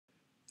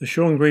The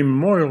Sean Green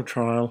Memorial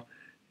Trial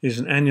is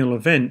an annual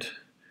event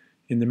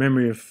in the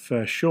memory of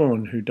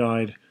Sean, who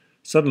died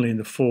suddenly in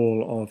the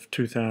fall of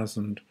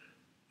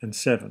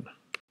 2007.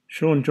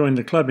 Sean joined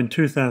the club in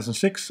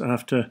 2006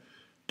 after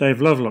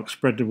Dave Lovelock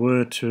spread the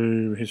word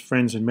to his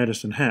friends in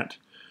Medicine Hat.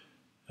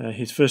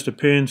 His first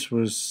appearance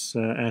was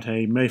at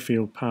a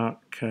Mayfield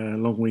Park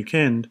long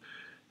weekend,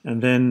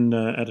 and then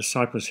at a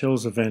Cypress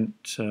Hills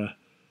event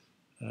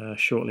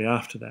shortly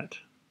after that.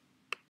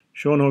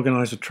 Sean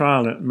organised a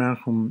trial at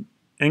Malcolm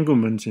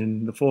Engelman's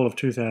in the fall of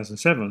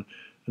 2007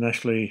 and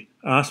actually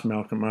asked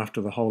Malcolm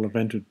after the whole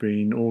event had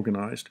been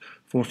organised.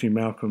 Fortunately,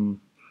 Malcolm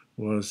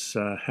was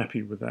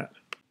happy with that.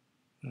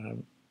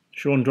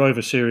 Sean drove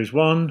a Series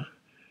 1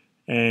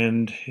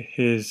 and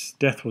his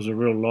death was a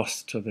real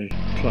loss to the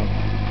club.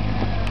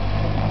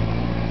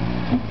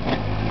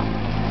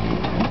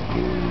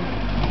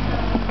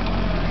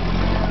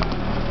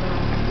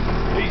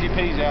 Easy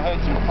peasy, I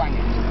heard some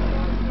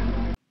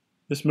clanging.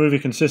 This movie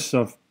consists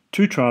of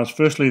two trials.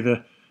 Firstly,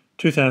 the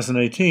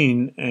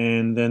 2018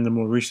 and then the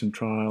more recent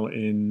trial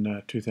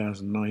in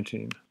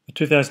 2019. The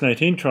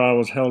 2018 trial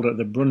was held at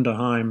the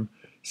Bruderheim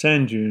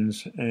sand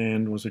dunes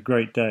and was a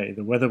great day.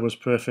 The weather was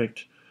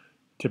perfect,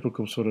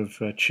 typical sort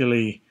of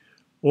chilly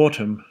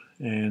autumn,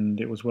 and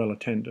it was well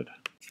attended.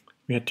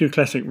 We had two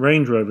classic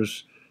Range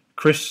Rovers,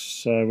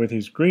 Chris with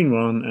his green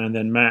one and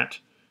then Matt,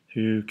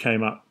 who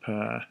came up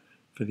for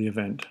the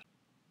event.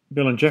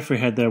 Bill and Jeffrey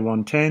had their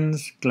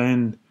 110s,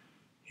 Glenn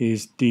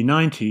his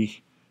D90,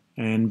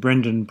 and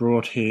Brendan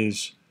brought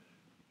his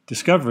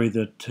Discovery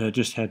that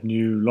just had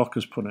new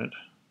lockers put in it.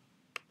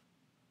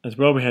 As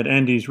well, we had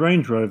Andy's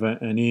Range Rover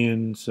and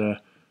Ian's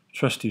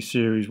trusty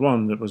Series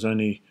 1 that was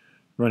only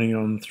running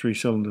on 3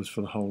 cylinders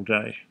for the whole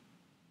day.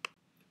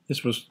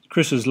 This was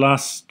Chris's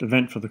last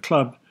event for the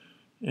club,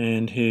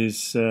 and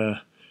his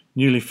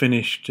newly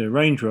finished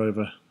Range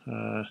Rover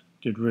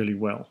did really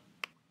well.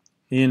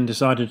 Ian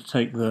decided to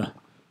take the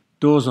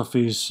doors off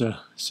his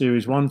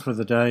Series 1 for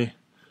the day,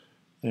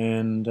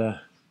 and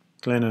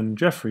Glenn and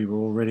Jeffrey were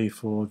all ready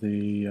for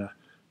the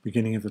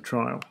beginning of the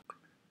trial.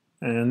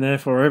 And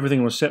therefore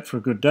everything was set for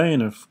a good day,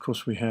 and of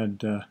course we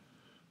had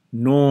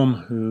Norm,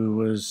 who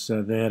was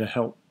there to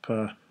help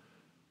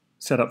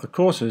set up the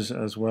courses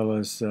as well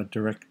as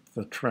direct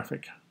the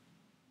traffic.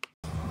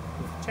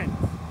 10.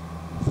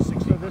 So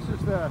this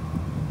is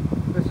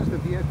the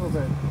vehicle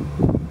that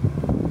the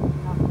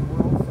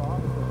world saw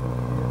as the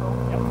first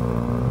vehicle? Yep.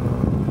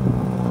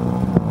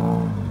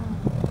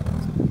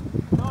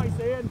 Nice,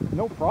 Ian.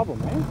 No problem,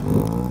 man.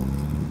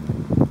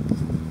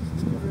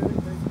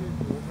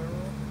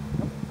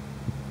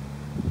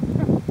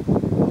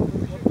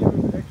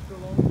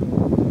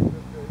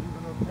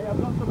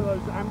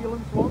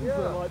 Ambulance ones,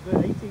 like the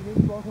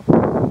 18-inch ones.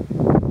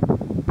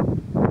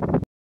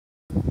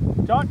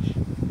 Touch?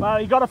 Well,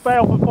 he got a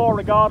fail for 4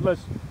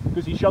 regardless,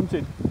 because he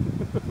shunted.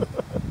 Come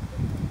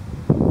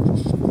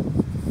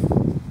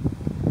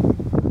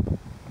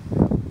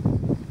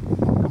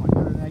on,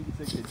 you're an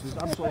 86 inch. There's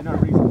absolutely no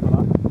reason for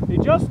that. He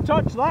just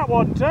touched that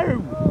one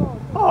too!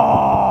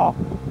 Oh!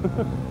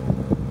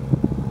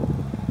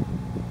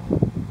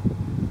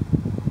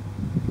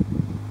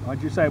 I'm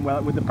just saying,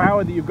 well, with the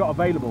power that you've got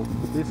available,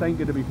 this ain't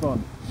going to be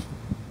fun.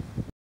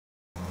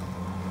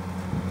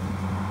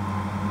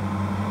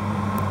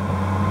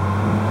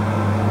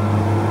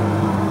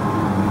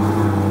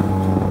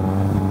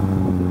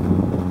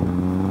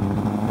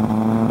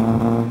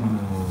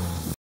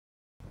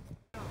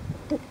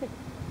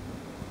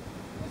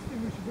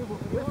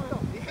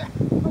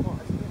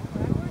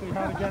 See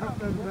how to get up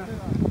there.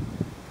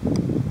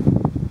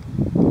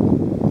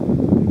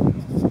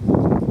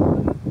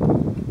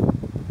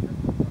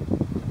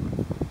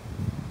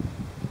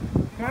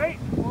 Okay,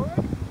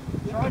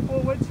 try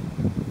forwards.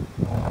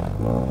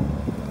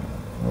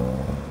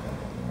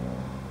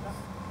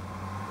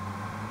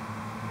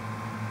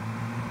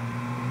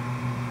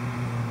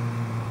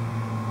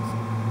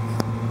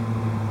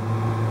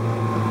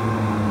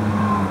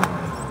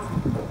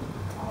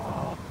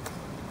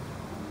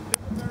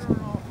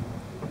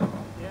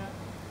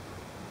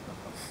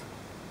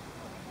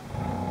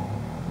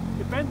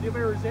 It bent the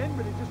mirrors in,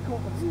 but it just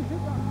caught the view.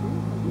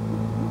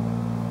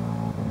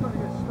 Got to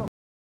get stuck.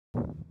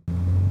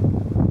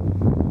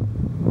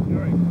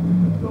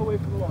 Go away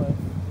from the light.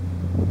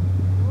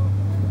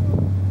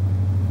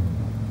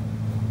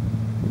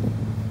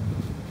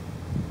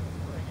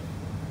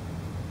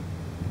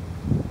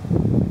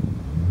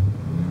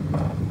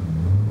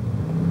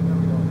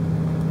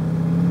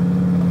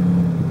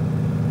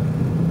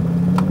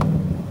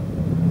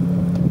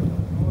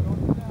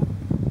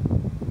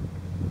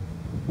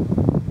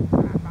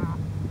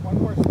 One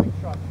more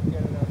slingshot to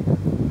get it out here.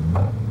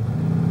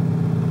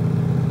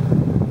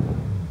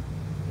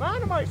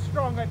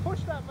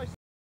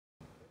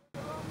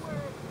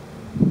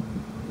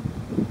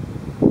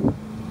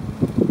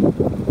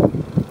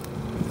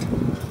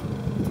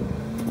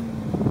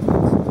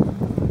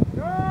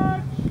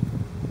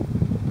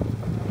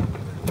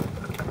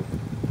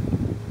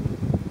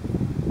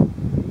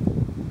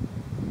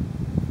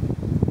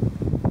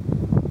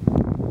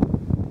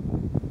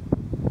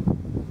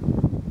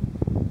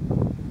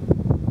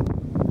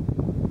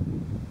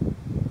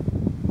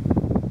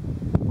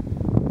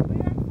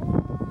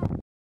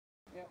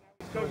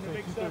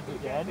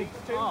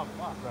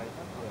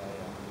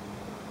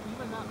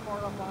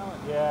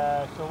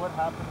 Yeah, so what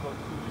happened about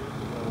 2 years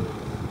ago is...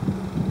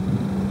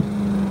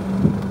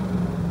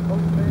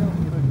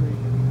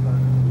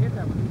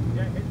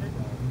 Yeah, hit it.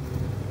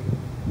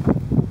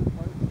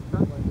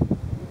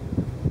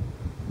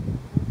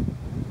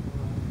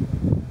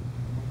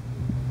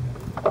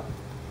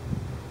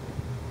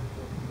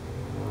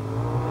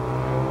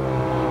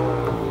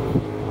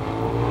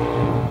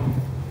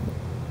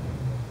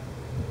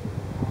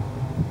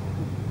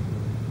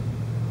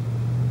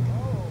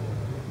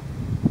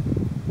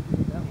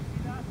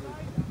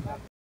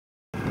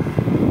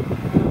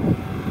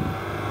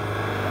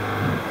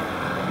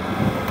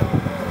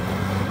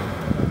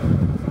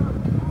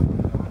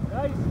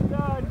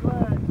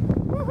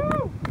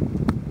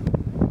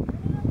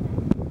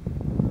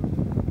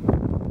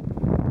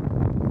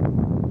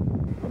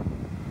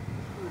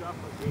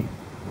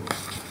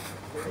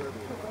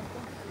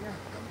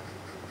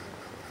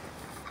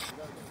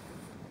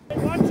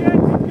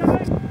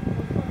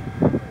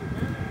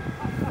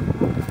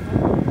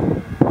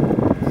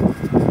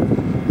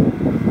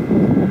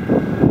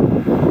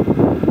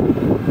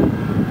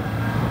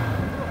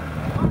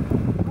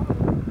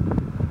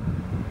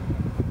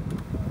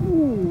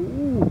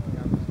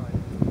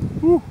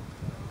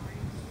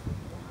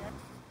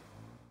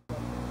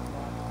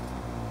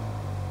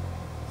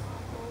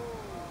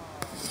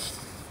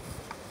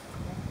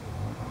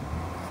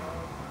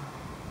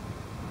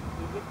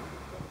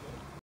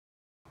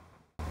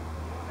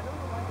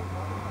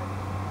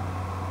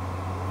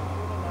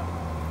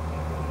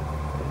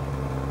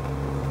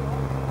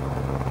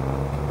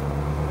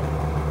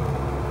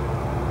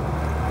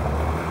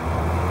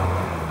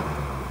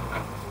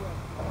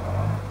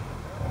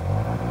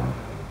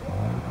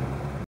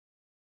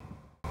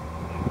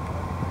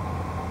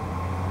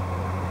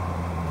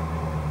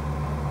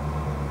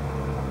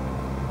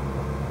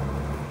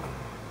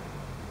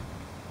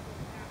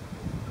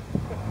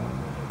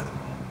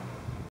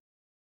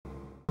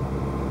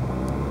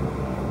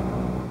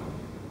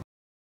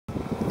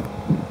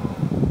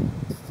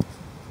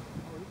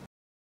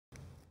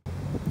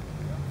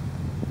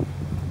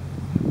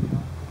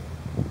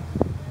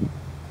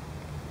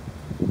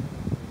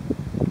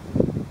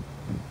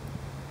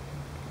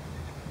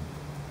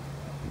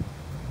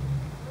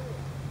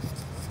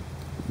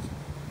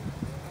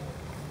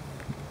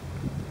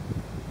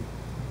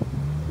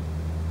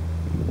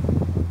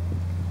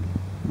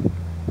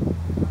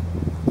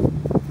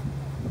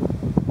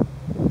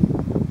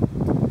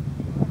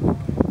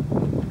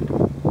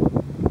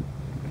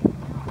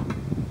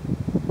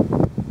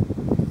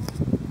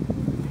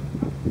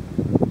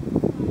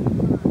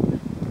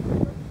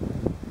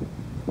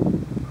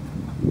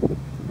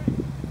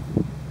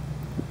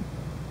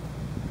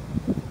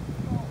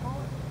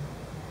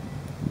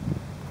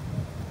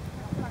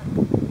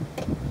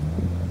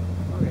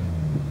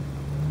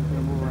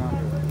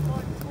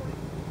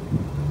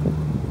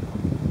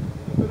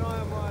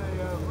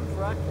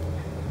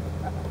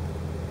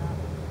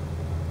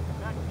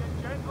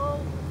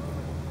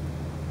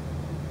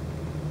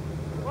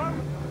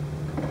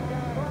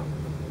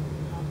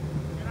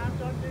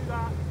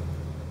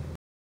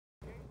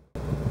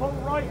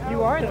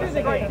 You are through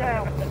the gate.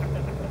 Down.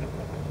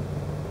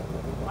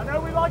 I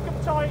know we like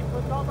them tight,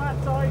 but not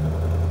that tight.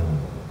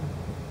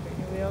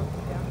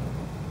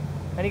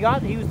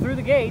 And he was through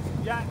the gate.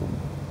 Yeah.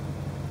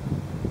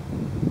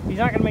 He's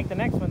not going to make the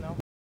next one though.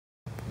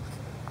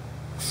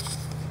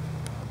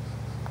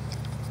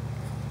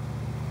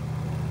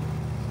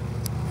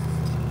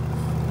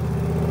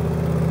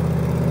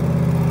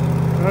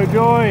 No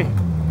joy.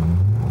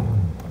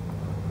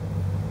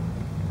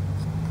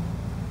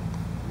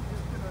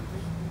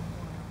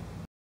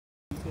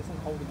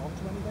 Holding on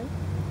to anything.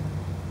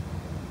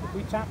 If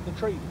we tap the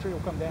tree will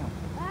come down.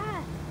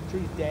 Ah, The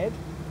tree's dead.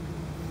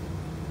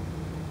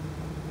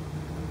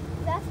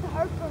 that's the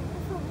hard part.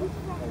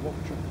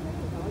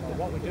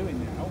 What we're doing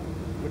now,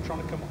 we're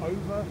trying to come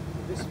over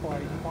this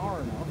way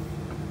far enough.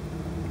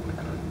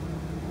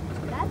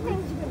 That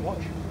thing's been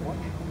Watch.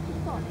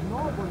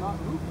 No, we're not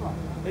roof rack.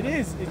 It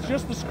is. It's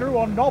just the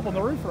screw-on knob on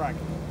the roof rack.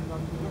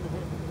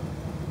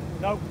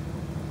 No.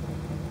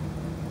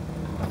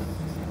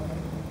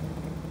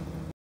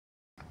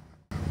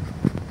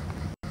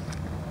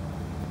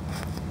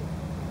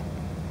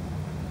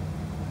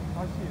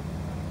 I see it.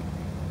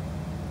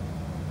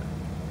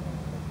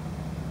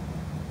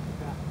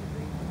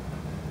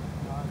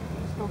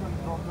 It's still going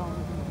to drop down,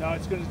 isn't it? No,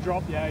 it's going to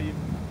drop. Yeah, there's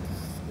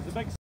a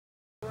big.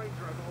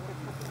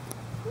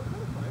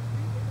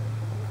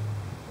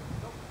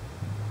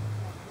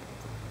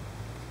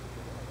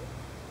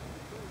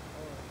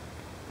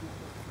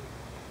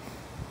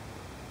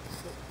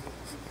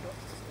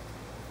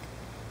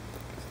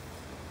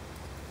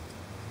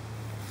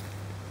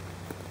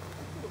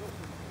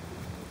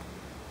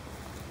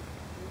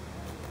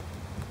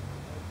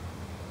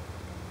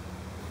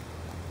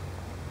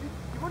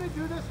 You want to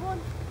do this one?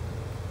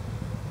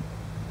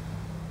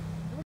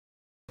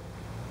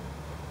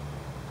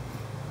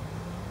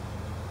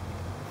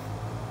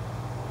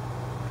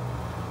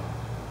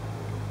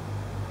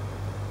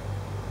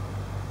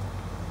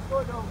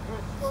 Slow down,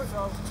 Chris. Slow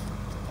down.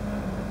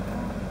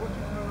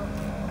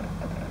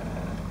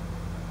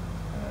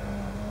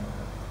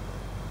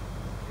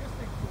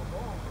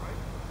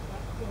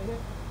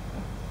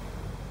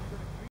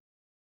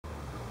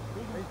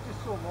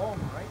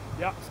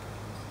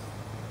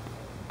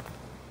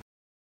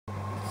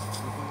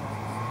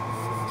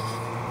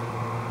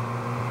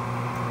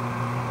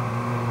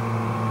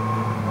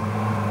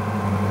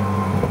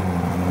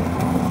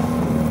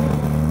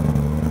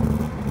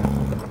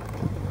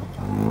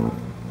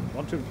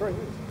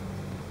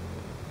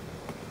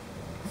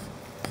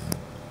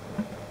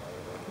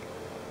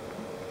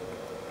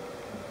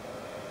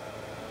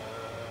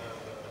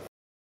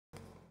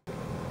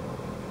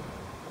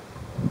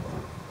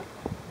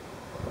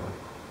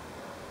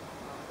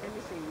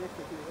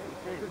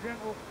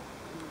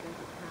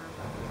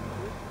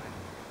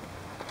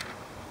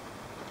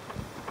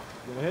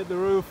 You're gonna hit the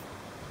roof.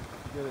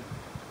 Get it.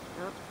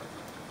 Yep.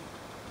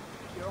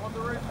 You're on the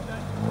roof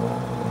then. You're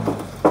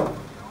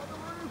on the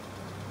roof.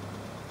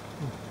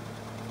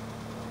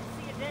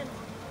 See it then.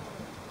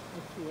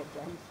 See it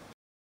then.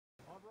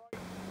 On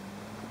right.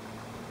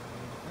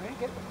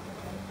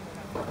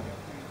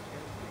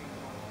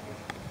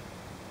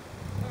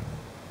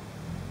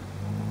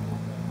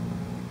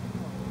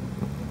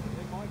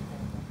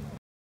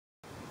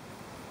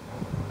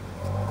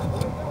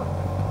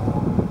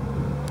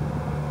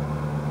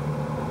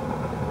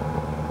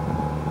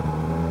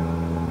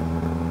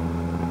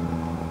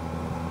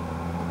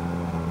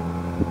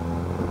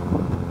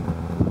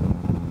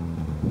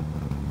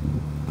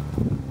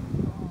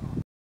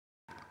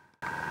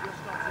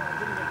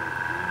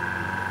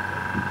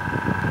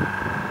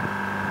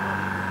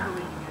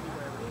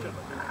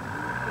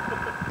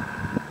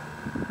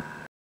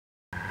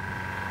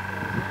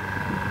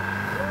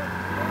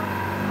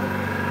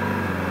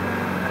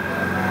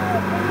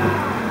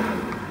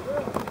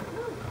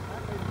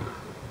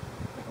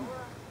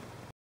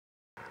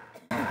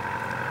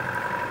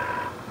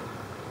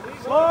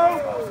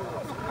 Right?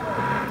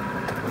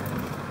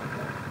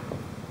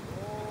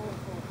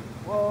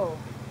 Whoa.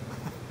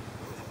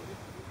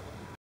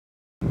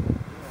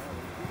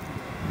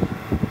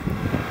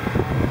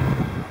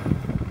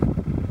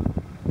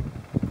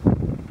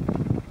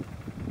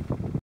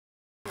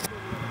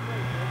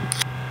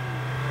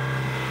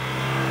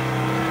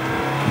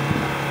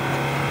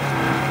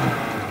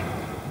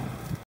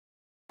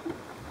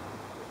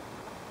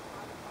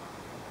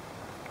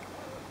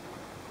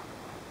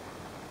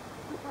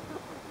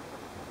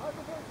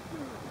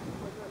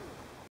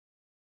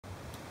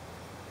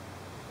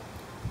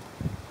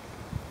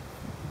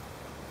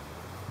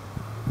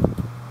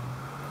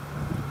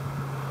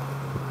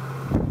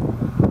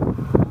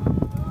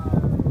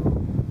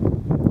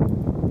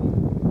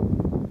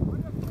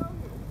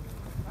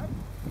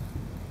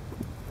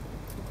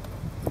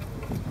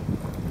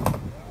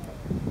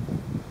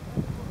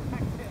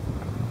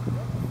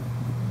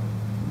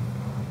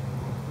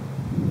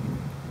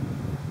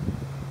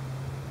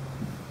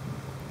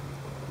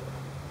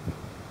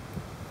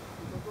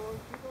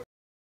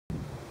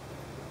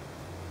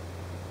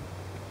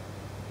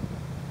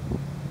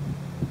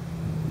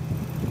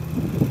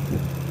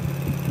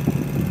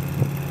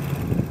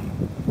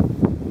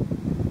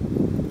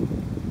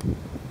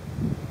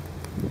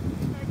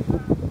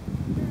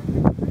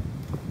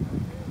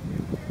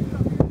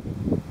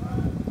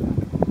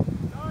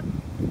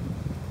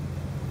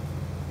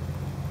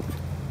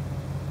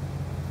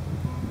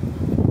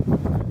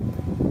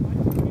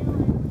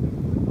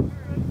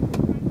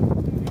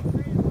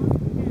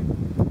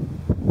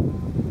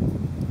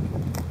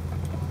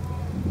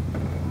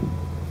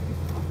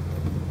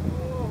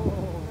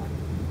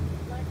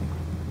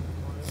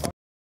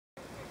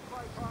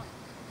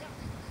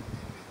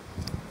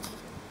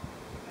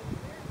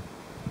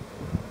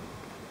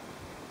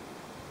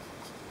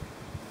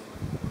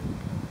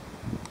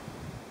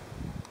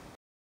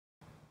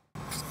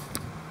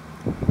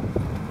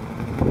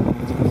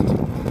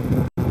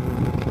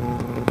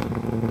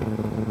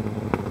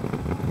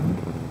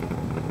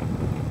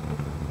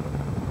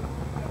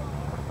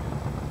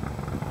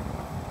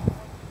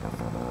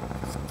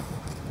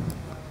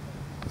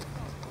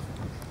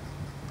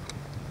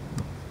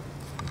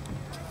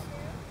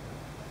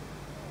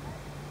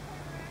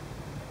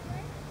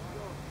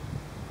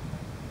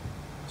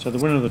 So the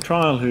winner of the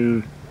trial,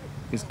 who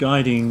is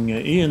guiding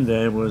Ian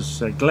there,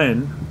 was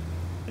Glenn,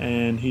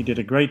 and he did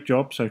a great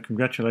job, so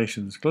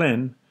congratulations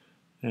Glenn.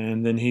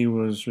 And then he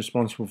was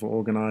responsible for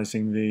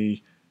organising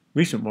the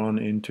recent one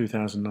in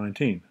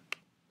 2019.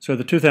 So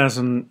the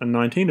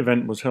 2019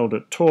 event was held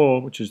at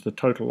Tor, which is the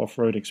Total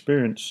Off-Road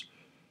Experience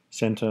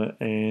Centre,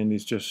 and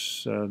is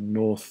just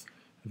north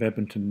of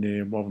Edmonton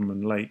near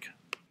Wabamun Lake.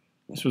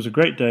 This was a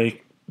great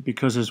day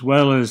because, as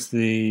well as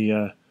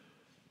the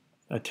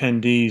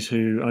attendees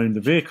who owned the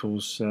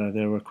vehicles,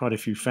 there were quite a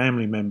few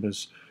family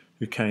members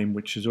who came,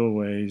 which is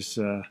always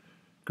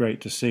great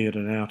to see at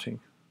an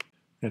outing.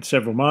 We had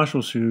several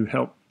marshals who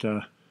helped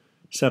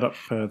set up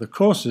the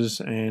courses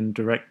and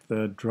direct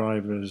the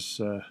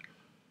drivers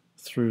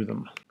through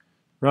them.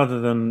 Rather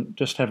than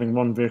just having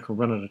one vehicle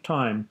run at a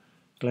time,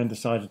 Glenn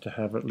decided to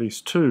have at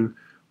least two,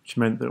 which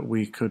meant that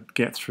we could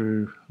get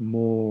through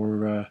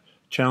more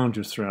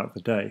challenges throughout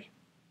the day.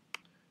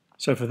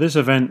 So for this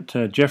event,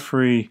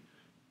 Jeffrey,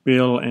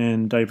 Bill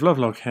and Dave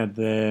Lovelock had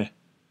their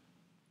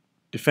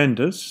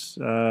Defenders,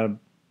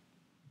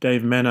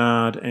 Dave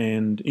Menard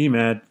and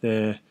Emad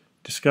their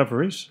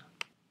Discoveries.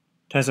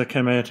 Tazza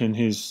came out in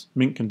his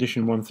mint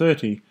condition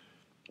 130,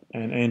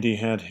 and Andy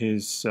had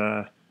his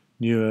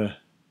newer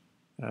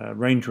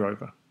Range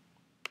Rover.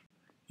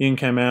 Ian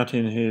came out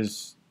in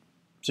his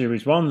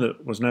Series 1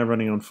 that was now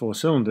running on 4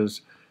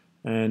 cylinders,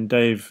 and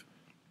Dave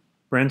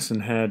Branson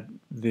had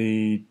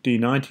the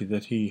D90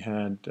 that he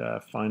had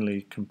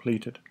finally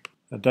completed.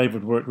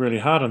 David worked really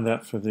hard on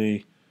that for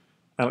the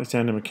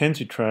Alexander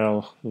Mackenzie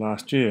Trail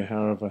last year.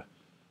 However,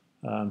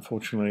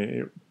 unfortunately,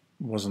 it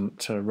wasn't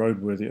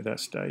roadworthy at that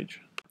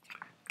stage.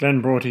 Glenn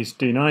brought his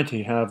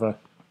D90, however,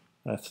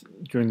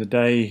 during the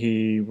day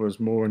he was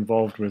more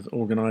involved with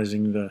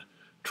organising the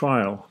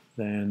trial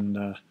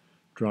than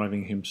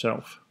driving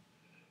himself.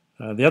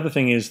 The other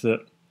thing is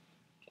that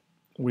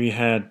we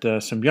had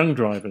some young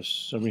drivers.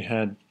 So we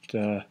had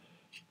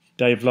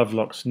Dave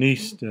Lovelock's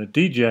niece,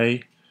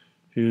 DJ,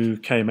 who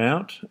came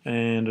out,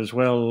 and as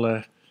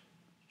well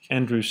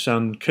Andrew's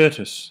son,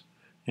 Curtis.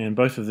 And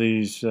both of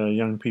these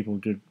young people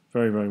did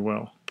very, very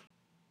well.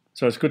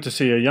 So it's good to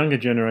see a younger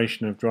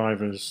generation of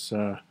drivers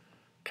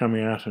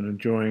coming out and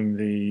enjoying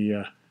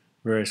the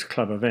various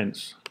club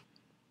events.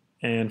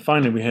 And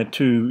finally we had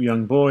two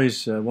young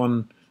boys,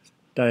 one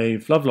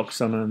Dave Lovelock's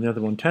son and the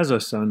other one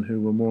Tazo's son,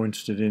 who were more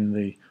interested in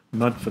the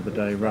mud for the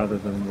day rather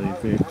than the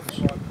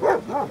vehicles.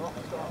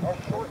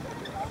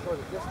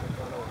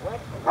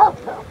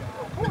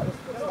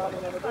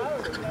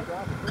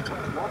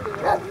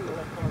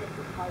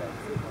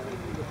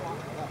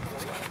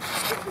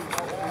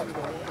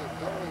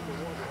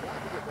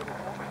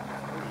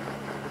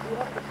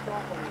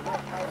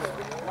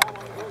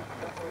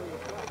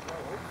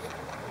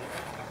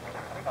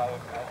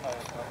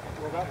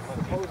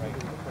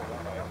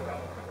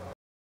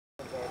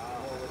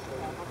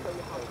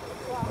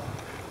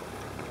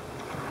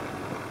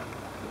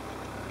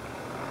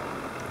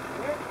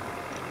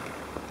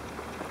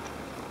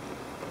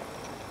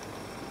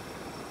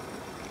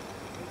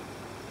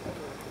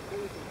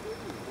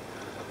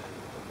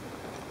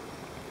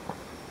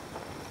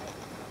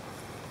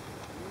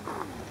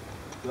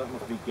 So that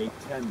must be gate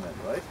 10 then,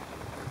 right?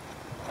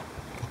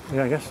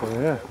 Yeah, I guess so,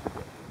 yeah.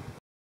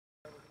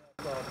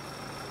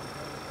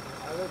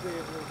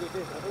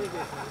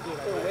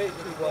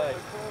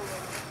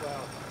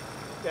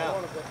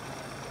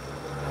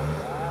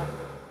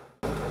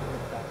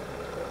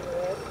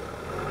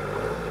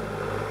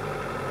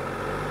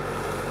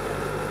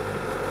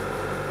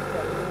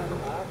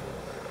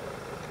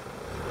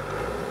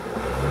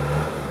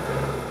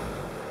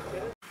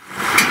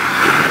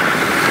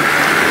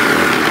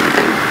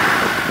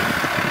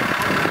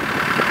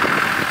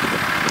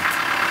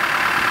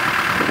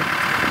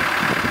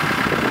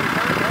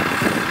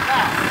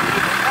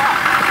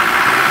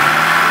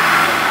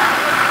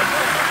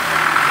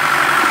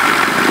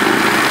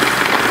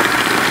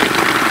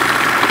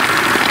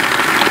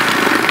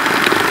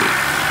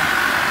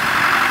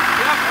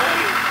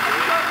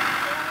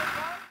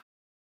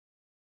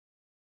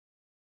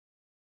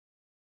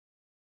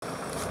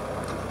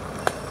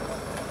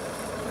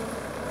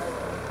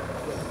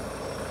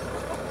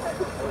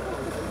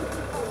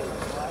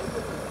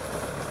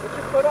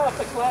 Put off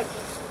the clutch.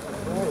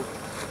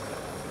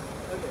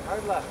 Okay,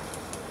 hard left.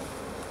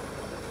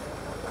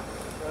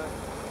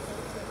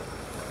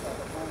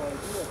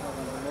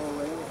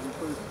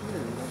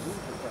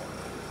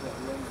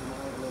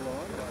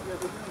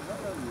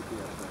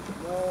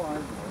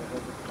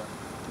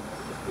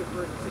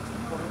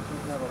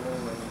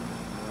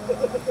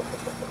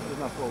 It's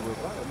not full wheel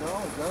drive. No,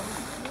 it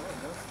doesn't.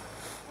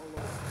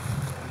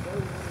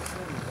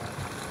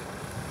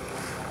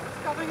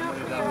 Coming up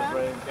here,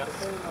 huh?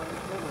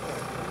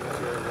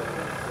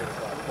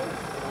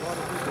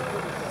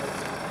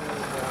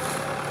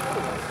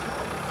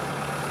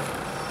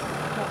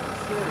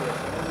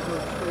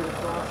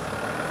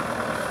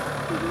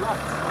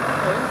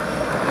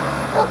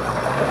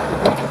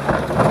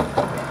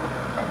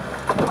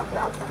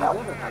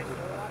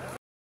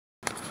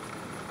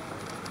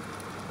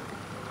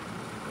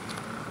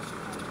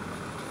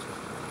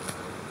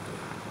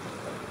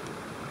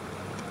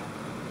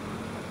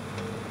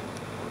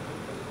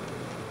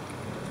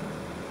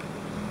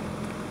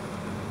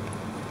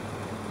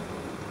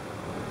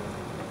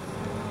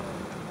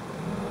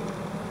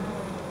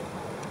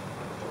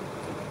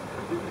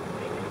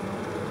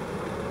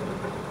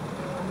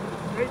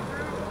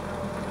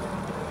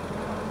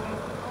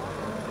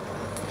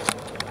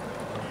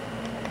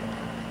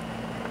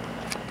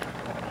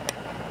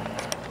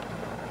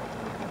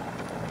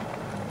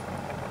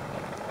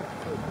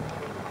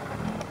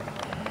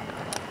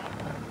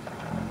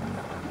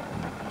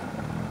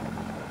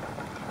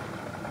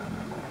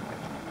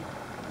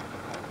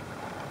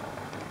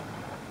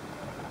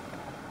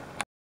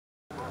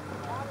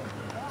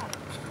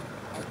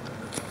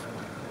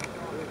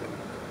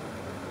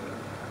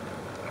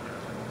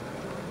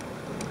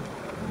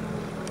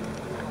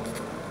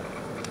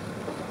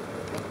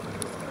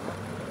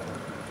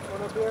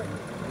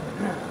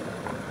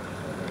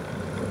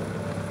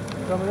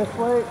 Coming this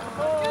way.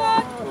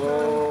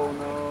 Oh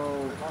no.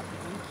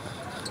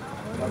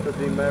 Not to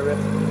be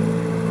married.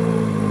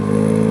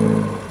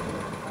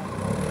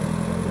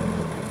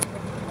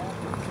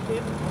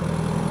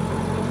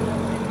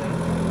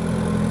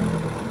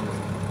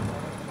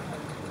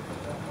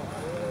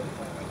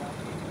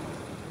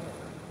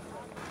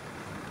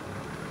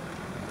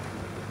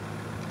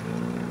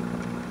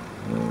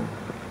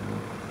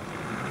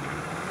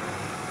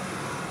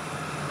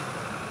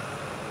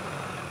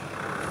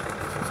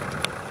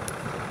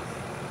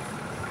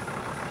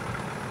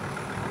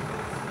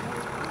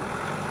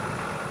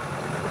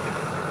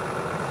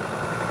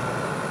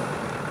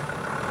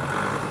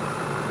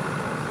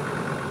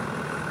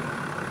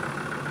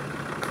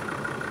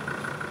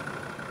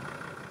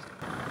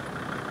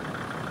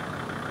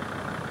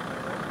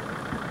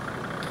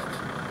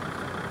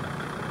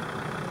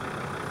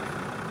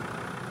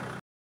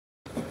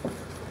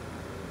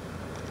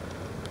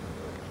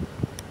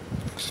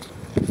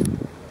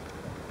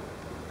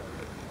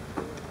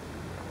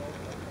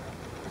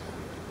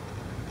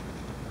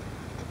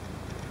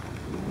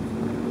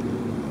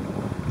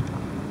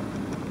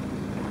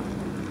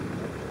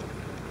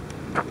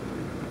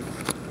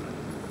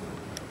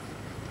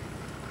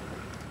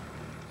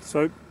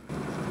 So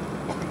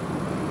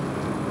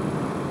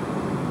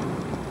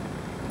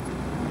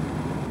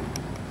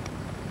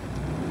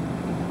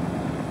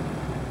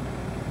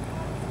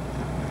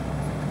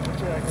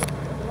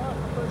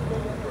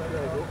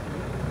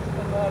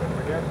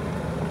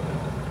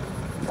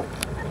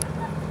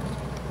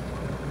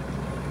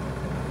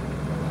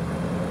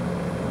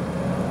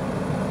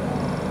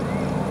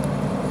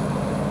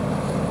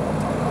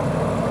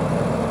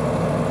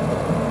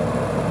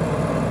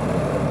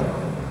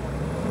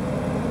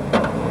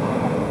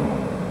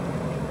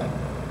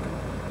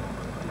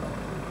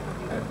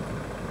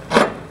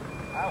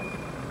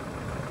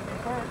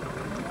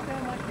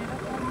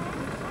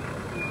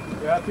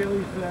Yeah, I feel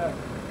he's,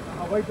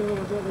 I'll wait a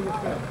little bit, he's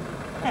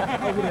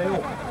over the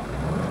hill.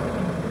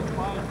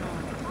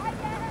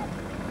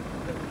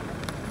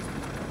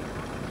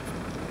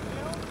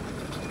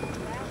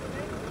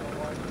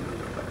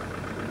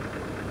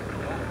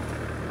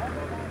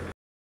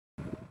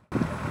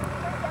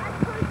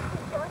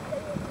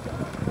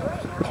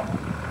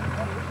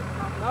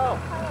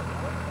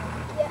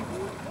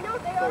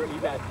 So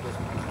you guys just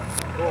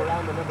go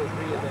around the number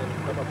 3 and then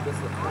come up this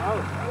way.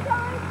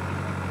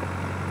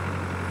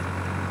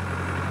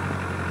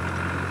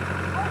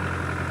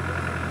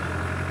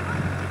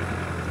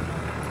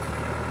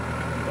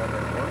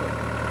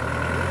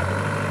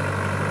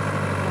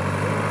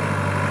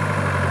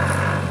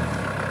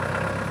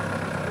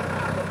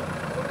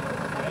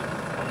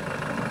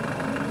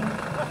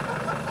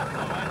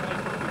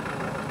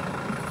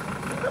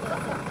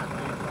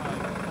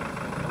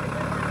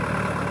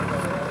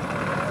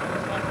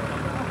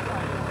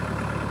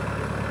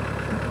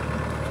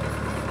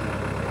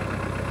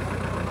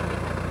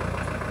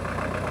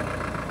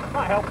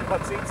 Might help if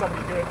I'd seen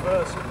somebody do it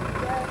first.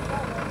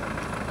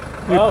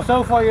 Well,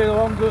 so far you're the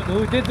one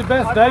who did the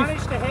best, I Dave.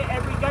 managed to hit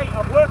every gate.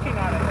 I'm working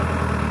at it.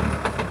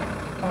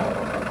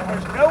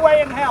 There's no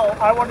way in hell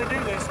I want to do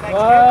this next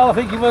Well, I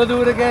think you want to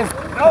do it again.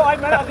 year. No, I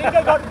think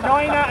I got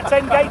 9 out of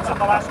 10 gates on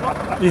the last one.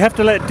 you have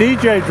to let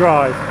DJ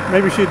drive.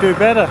 Maybe she'd do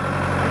better.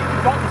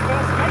 Got the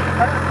first gate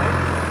apparently.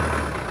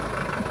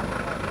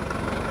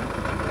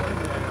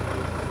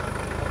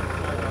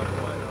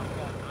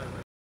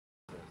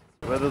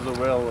 Where there's a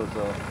well, there's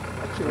a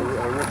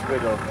rich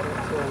widow.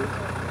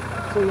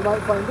 So you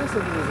might find this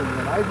amusing.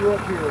 When I grew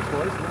up here, of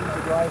course, learned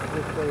to drive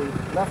with a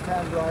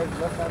left-hand drive,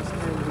 left-hand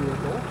steering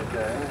vehicle.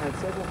 Okay. And I had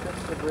several trips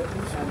to Britain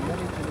and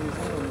many to New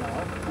Zealand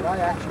now. But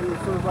I actually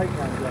prefer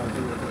right-hand drive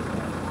vehicles.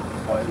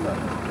 Why is that?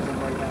 Because I'm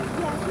right-handed.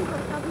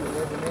 It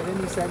never made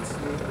any sense to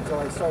me until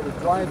I started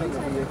driving a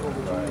vehicle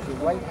which used the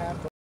right hand.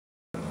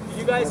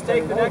 You guys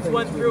take the next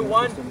one through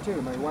one.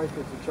 Too. My wife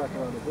gets a chuckle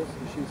out of this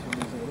because she's from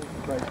New Zealand,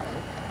 from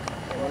Christchurch.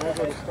 When I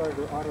go to start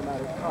an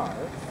automatic car,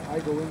 I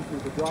go into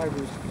the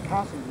driver's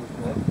passenger's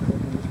door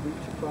and just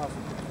reach across it.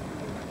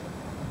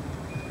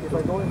 If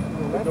I go in from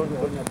the left door, no,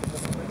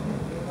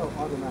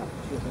 automatic.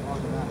 She has an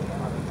automatic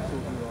car. She has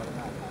an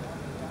automatic.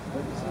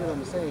 But you see what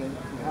I'm saying?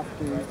 You have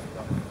to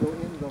go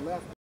in the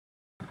left.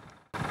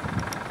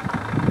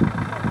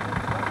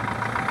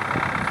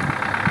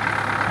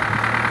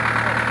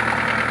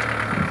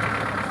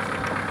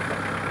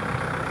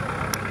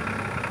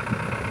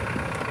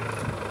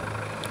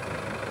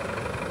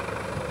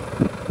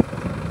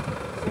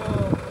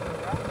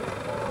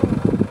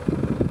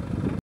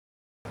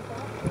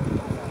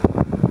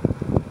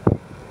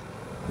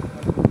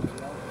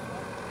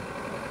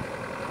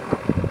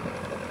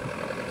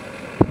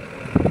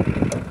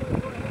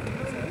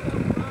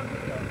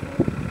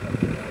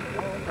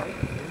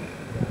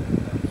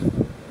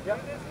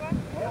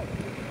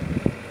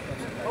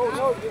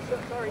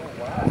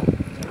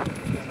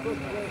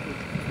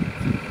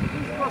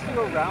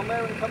 Around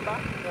there and come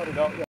back?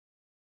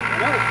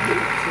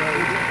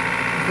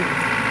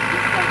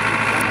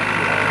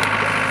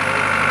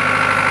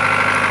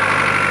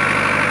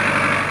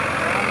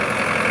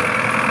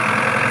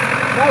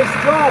 Nice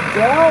job,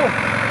 Del!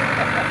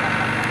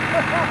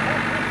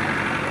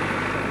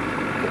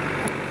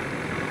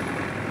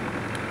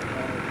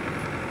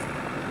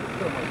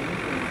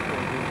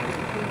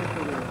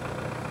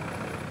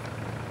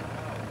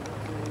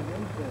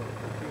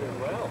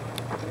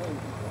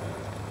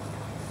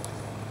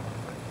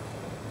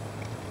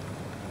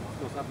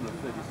 What's happened to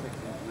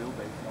 36-inch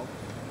wheelbase, no?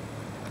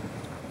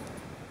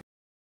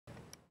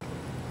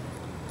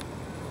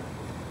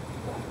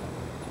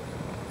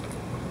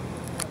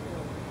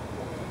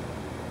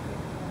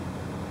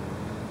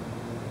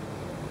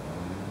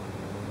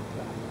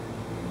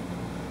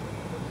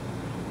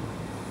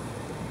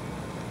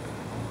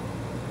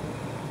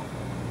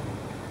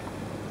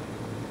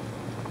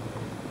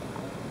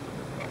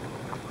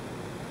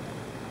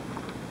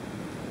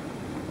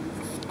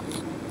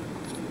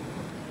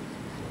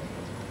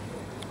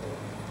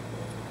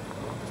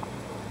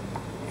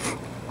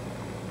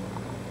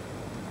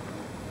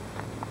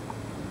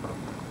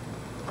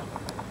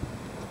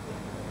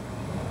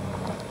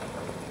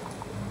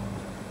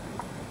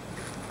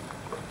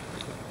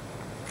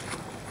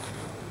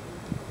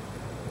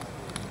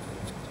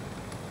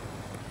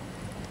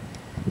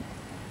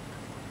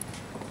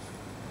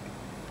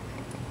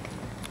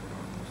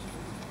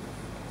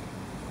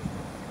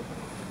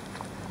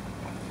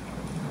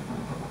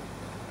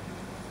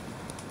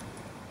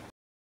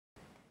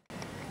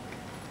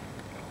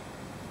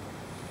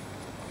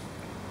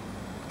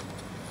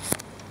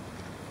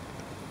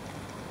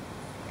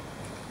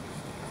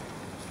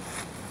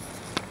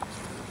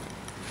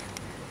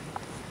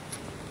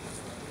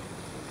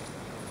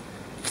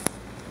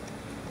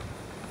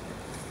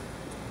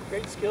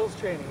 Great skills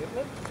training, isn't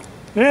it?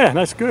 Yeah,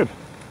 that's good.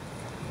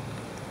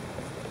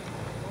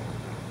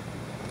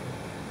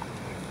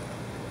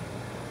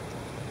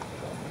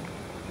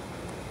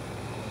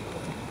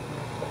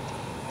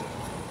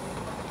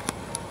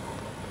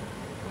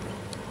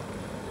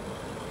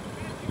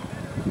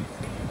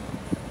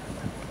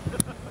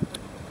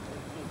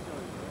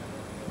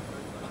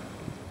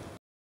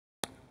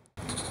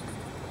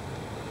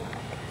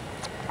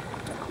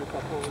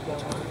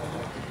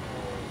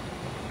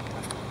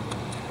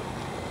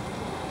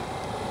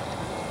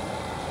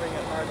 Bring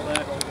it hard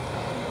left.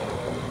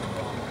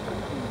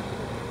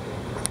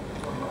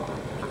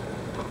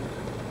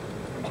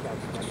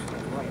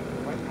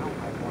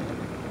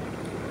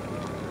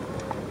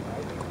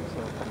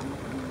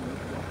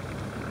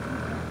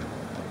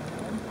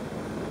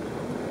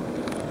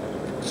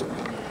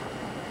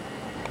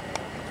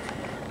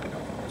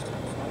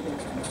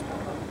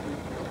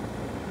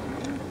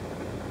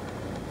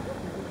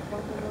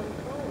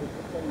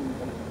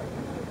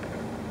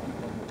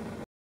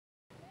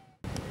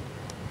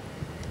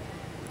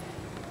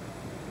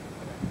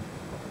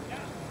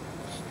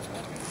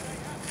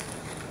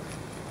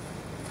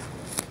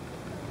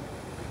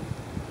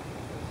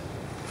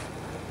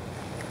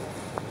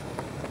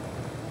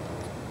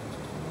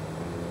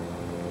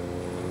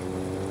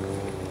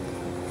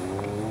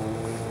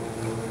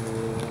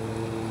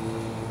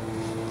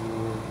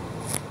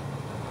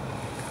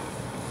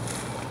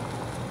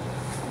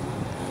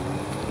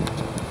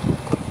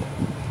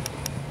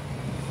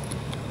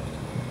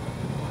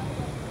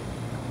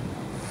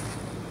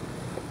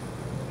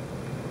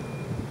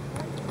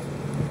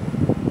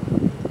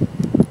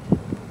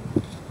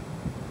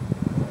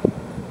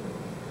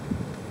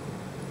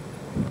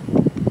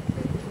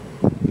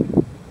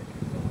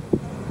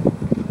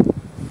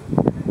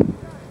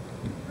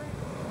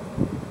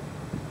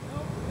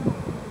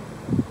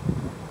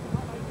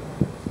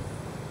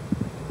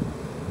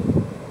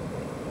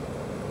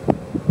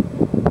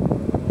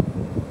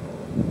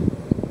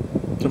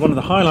 So one of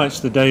the highlights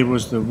of the day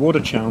was the water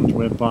challenge,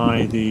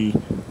 whereby the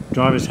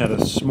drivers had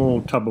a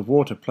small tub of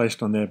water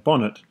placed on their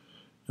bonnet,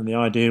 and the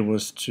idea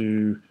was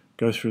to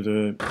go through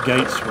the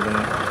gates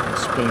without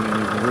spilling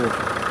any of the water.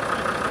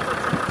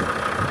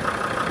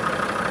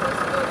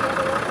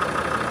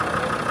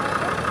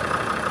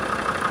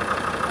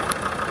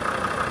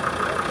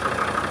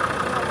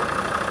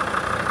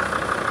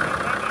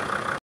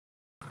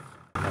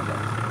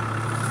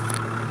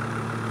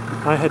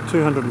 I had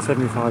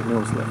 275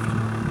 mils left.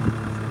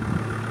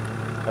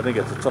 I think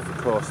it's a tougher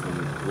course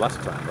than last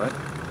time, right?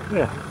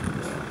 Yeah,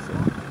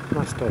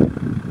 nice day.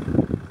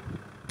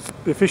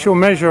 The official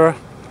measure.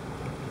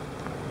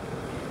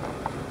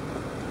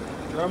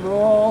 Drum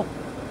roll.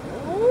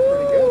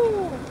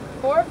 Ooh,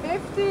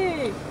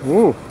 450.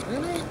 Ooh.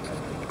 Really?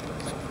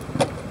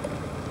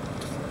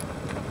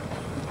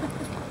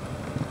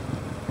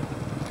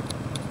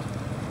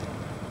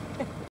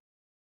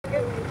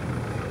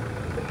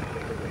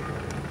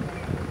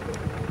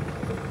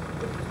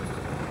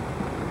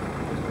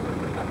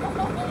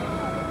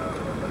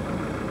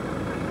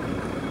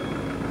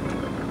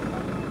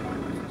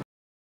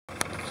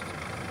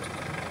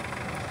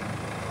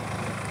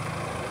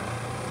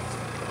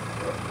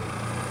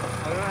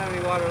 I don't have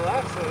any water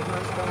left, so there's no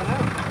coming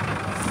out.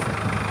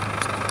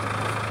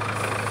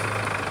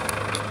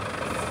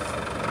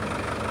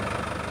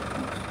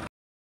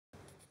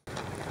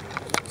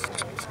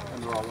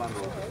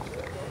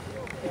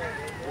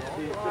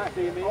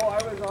 Oh, I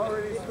was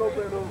already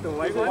scoping over the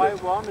white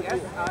one.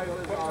 Yes, I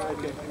was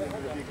already.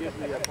 If you give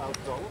me $1,000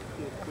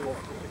 to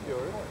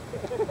secure it.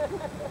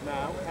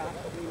 Now, cash,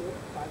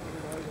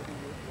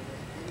 $500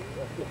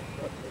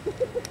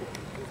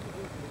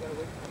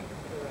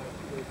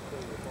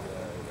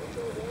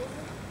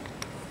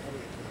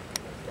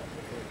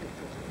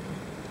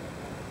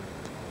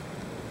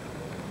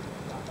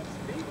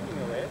 Speaking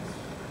of it,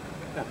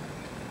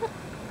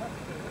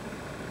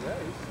 yeah,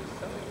 he's just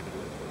selling it.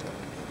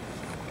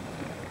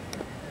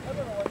 I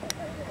don't know what to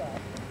say to that.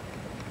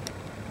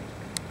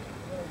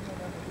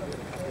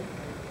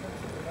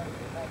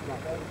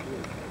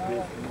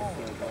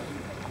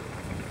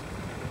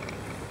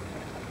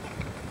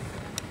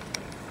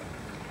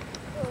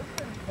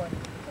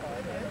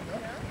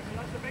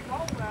 That's a big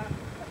hole there.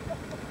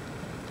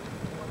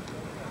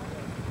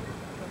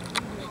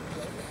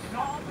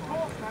 Not on the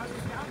course now, so you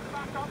have to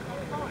back up on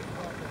the side.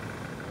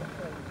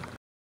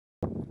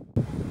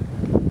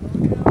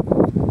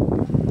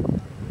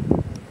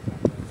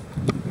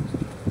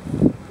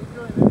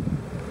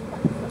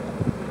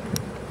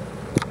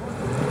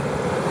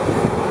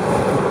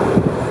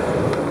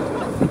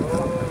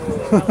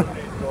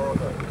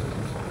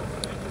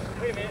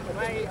 Wait a minute,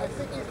 I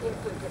think he's going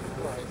for a different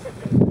price.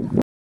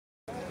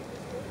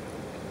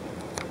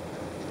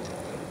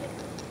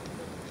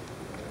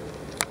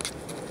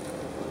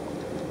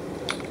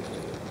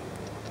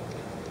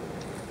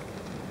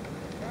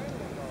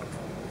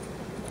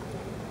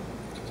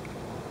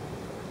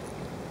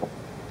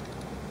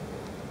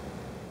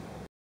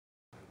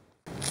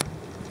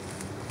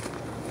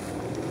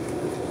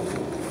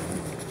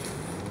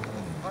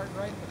 Hard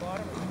right at the bottom.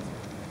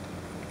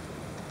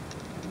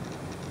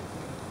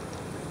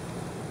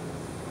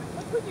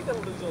 When you're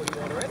going to lose all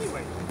your water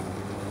anyway.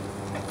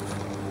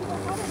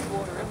 How much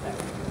water is there?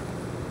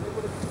 It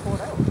would have been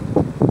poured out.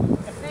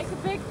 Make a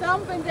big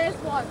dump in this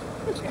one.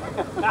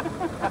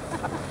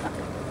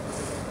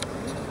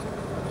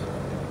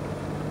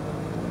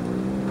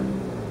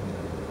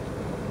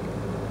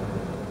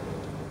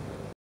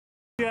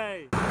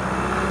 Yay!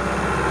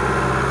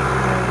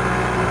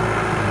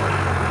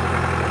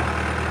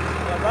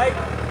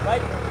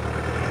 Right.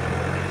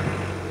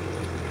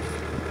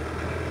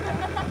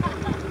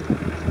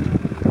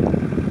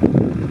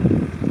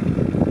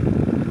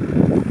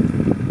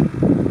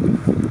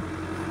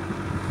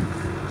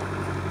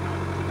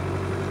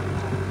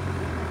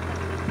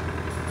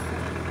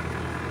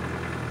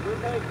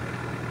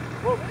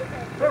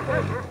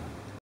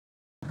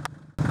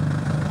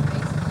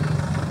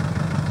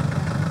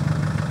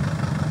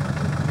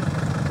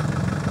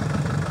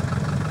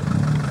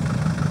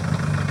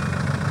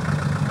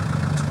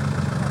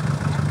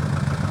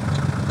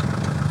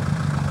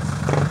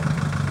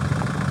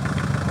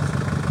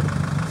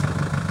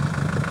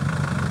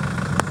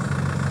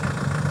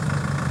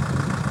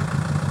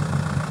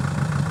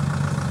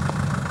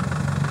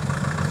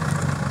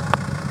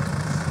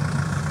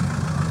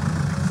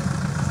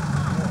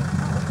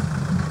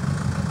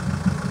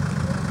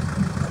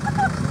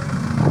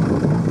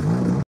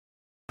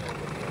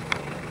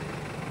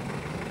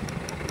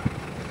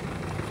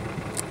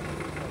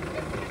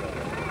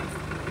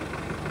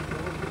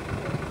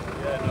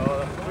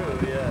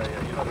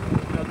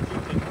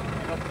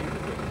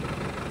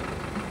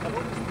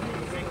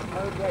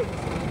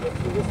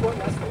 This one,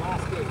 that's the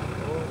last gate.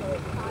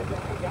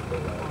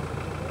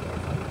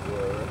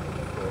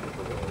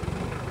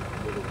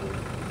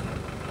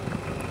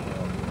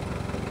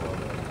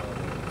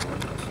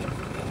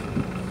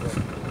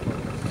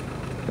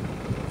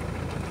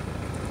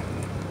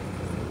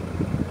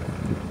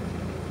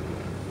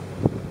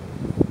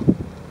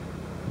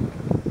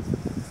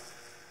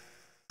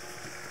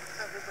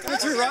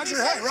 Roger,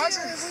 hi,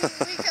 Roger.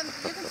 You can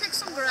pick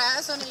some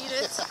grass and eat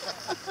it.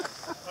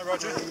 Hi,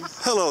 Roger.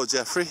 Hello,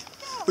 Jeffrey.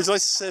 Would you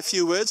like to say a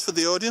few words for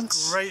the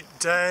audience? Great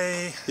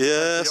day.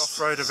 Yes. The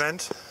off-road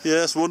event.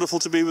 Yes, wonderful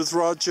to be with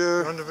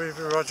Roger. Wonderful to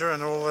be with Roger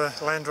and all the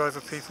Land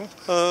Rover people.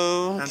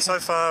 Oh. And so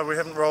far we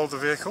haven't rolled the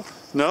vehicle.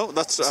 No,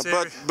 that's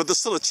but there's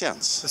still a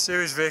chance. The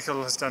series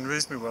vehicle has done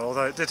reasonably well,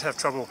 although it did have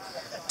trouble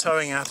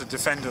towing out a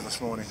Defender this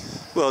morning.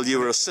 Well, you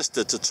were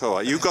assisted to tow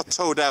out. You got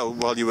towed out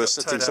while you were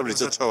assisting somebody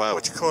to tow out.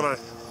 What you call a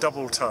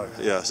double tow.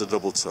 Yeah, it's a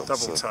double tow.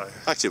 Double tow.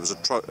 Actually, it was a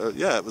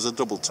it was a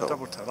double tow.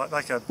 Double tow,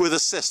 like a with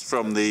assist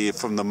from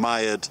the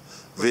mired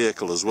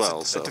vehicle as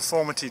well. a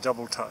deformity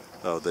double tow.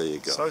 Oh, there you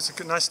go. So it's a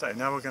good, nice day.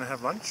 Now we're going to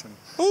have lunch, and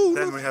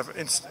then look. we have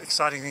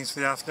exciting things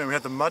for the afternoon. We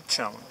have the mud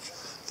challenge.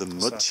 The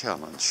mud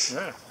challenge.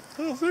 Yeah.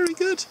 Oh, very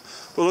good.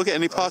 Well, look,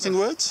 any parting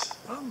words?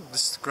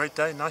 This is a great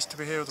day. Nice to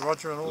be here with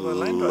Roger and all the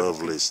Land Rover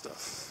Lovely people.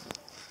 stuff.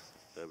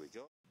 There we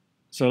go.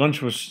 So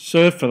lunch was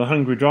served for the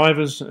hungry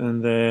drivers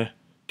and their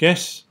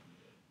guests,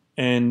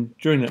 and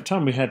during that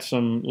time we had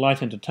some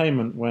light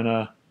entertainment when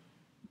a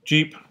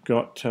Jeep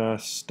got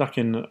stuck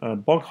in a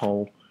bog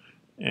hole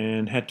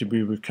and had to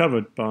be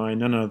recovered by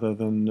none other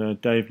than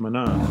Dave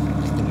Menard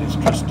in his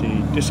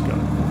trusty Disco.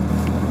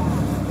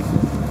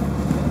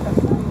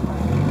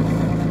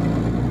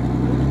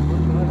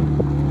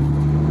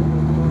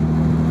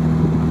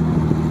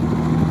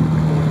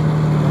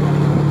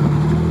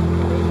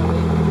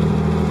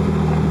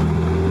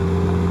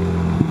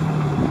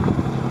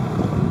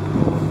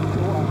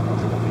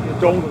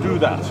 Don't do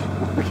that.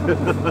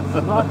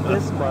 Not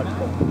this much.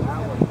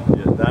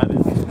 Yeah, that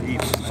is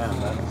deep,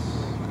 man.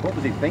 What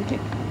was he thinking?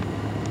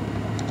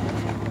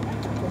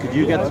 Could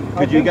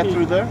you get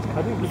through there?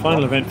 The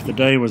final event for the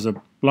day was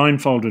a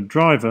blindfolded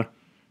driver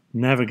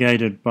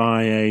navigated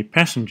by a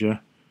passenger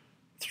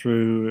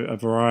through a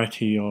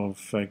variety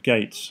of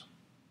gates.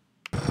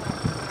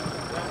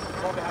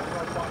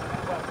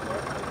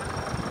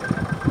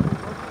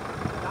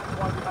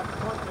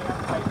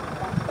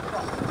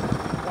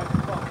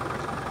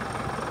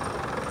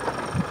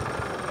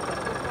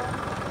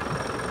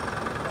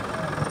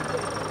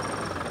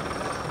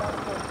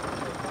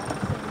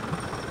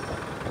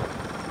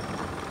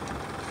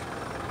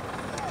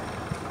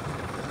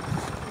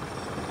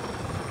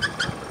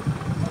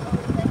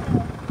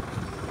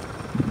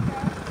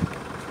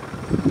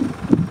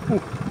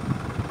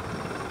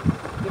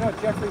 You know,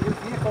 Jeffrey, your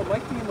vehicle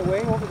might be in the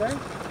way over there,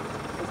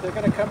 because they're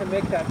going to come and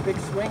make that big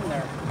swing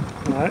there.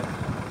 All right.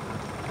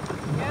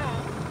 Yeah.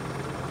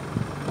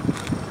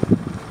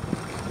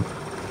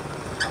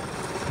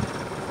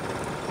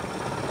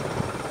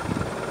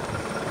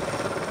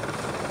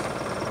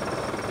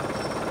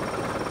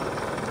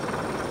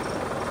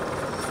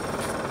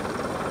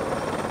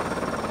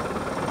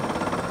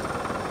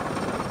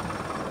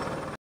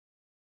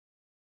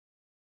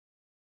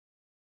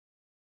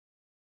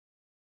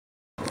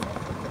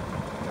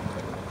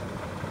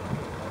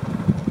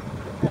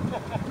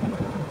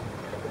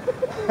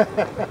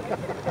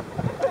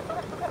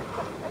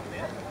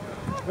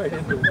 Right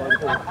into one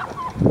hole.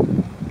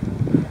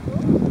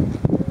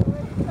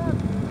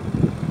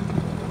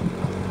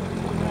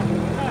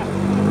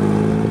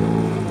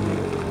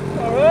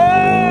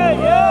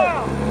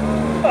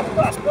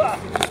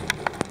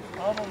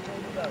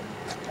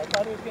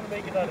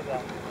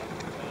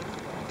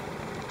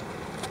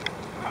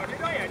 How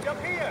did I end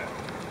up here?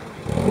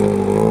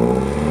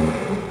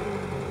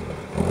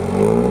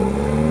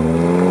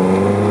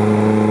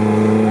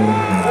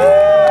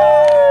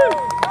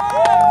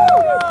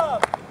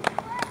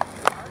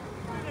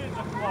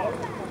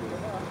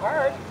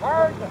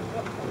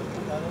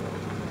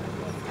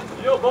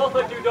 You know, both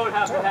of you don't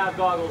have to have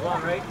goggles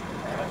on, right?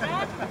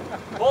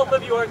 Both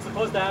of you aren't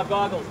supposed to have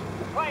goggles.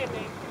 Quiet,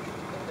 Nate.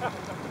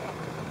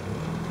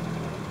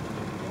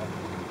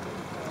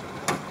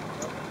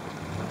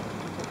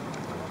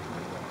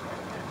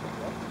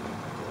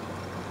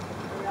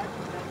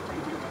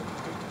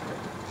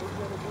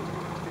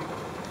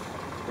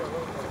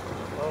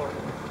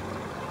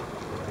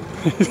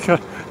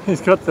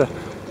 He's got the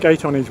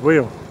gate on his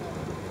wheel.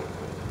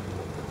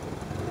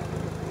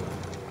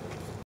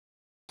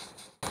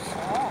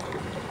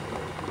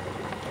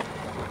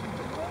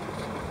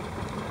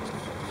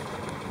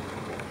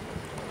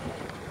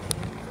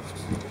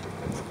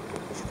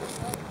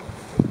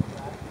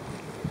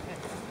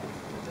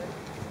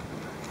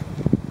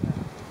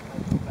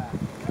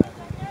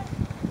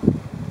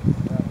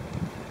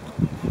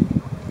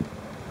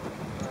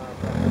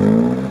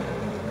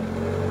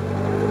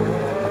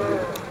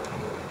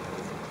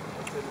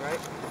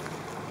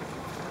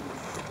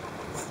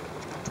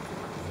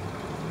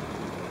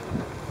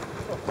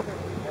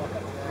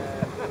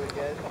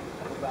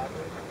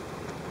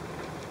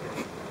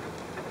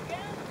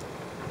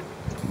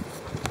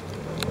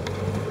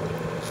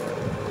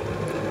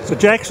 So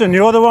Jackson,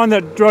 you're the one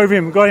that got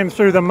him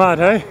through the mud,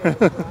 hey?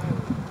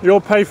 You'll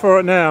pay for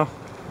it now.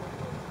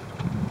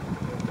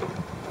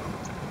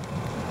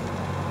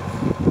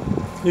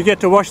 You get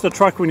to wash the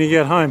truck when you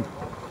get home.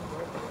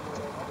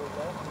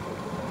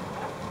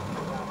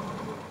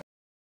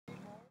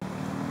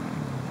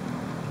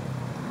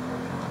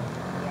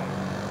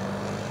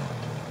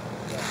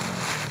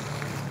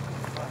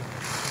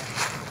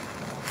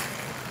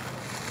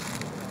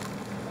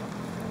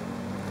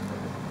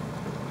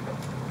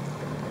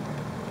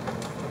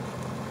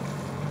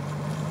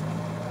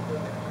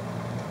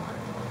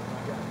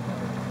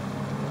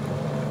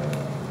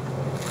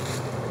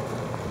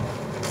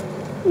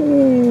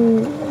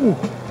 Ooh.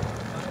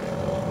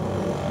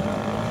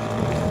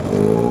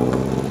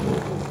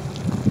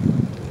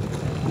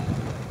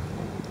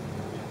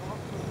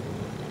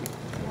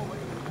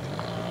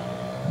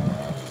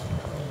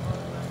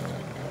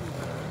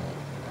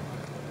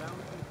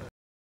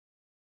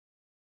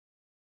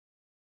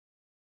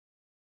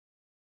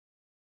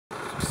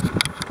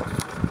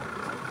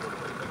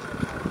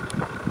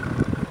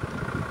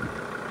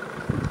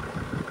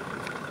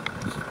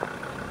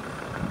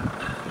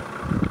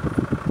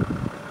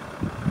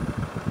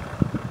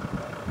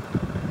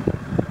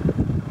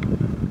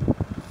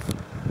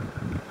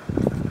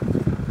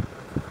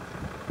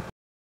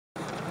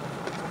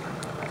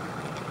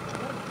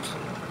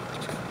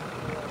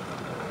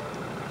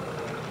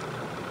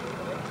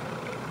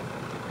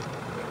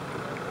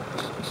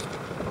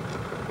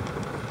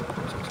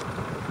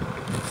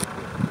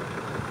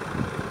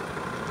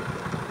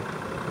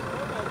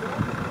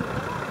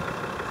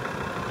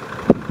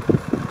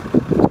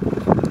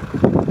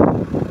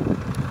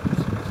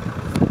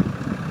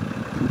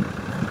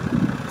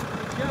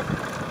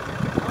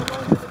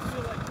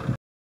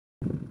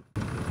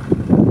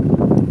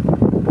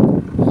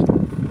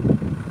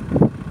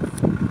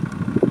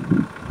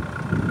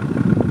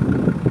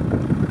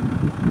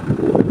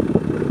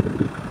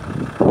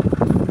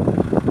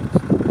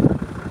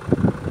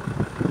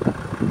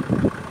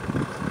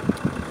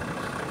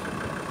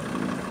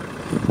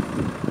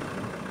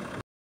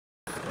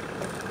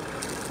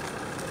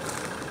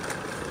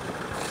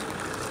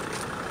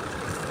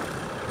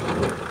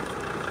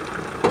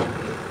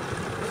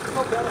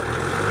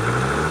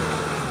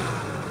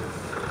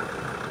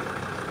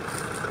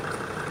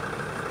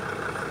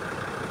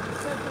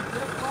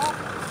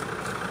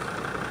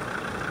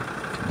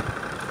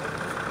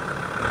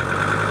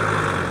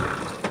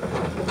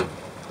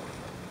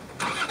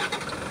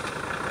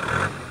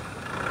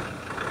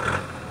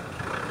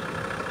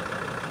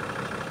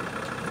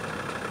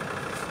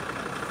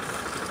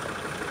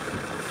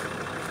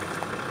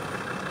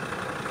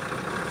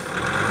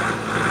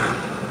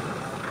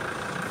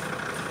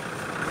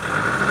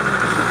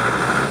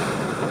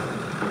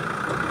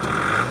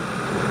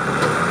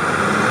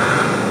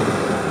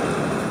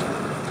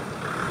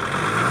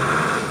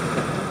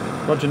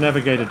 Roger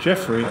Navigator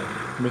Jeffrey,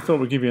 and we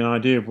thought we'd give you an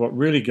idea of what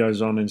really goes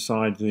on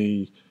inside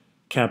the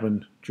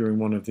cabin during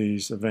one of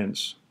these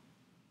events.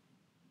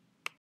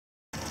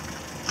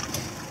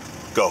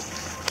 Go.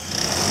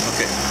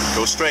 Okay,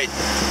 go straight.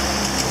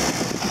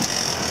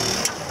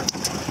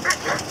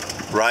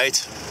 Right.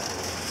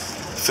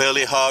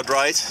 Fairly hard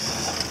right.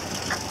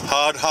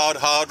 Hard, hard,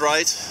 hard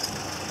right.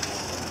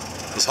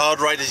 As hard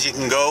right as you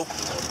can go.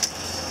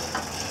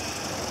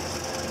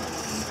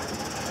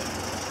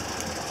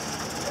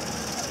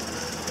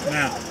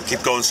 Now.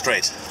 Keep going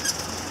straight.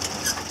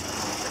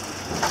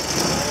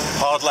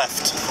 Hard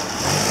left.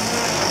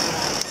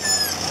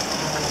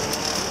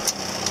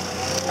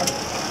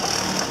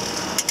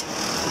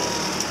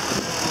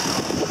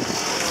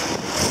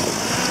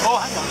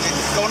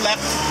 going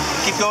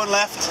left. Keep going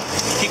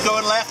left. Keep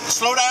going left.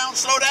 Slow down,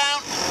 slow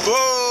down.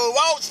 Whoa,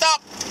 whoa,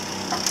 stop.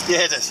 You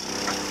hit it.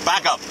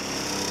 Back up.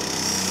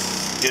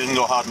 You didn't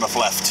go hard enough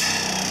left.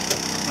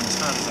 Went as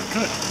hard as I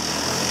could.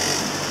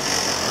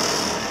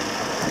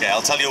 Okay,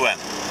 I'll tell you when.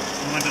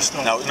 When to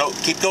stop. No,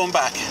 keep going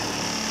back.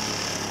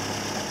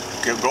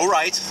 Go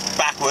right,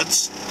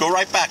 backwards. Go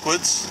right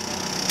backwards.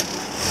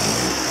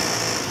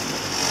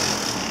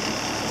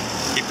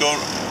 Keep going.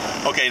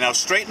 Okay, now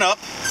straighten up.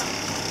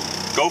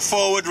 Go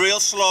forward real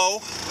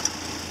slow.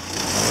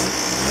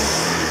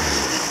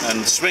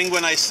 And swing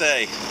when I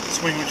say.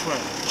 Swing which way?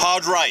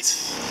 Hard right.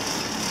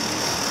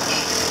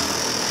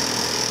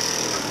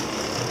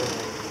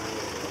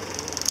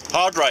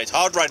 Hard right,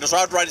 as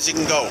hard right as you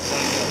can go.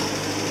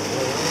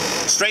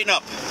 Straighten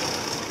up.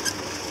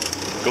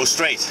 Go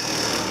straight.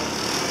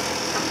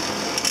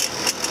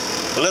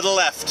 A little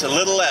left, a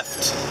little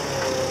left.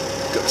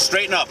 Go,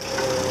 straighten up.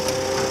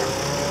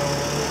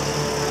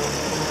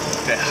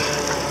 Okay.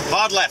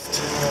 Hard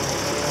left.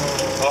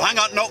 Oh, hang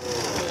on, no.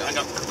 Hang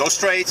on. Go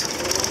straight.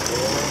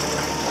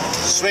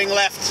 Swing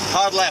left,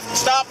 hard left.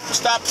 Stop,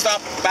 stop,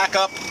 stop. Back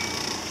up.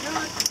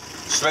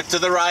 Straight to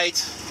the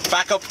right.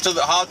 Back up to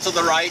the hard to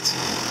the right.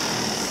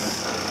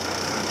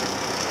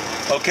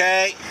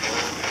 Okay.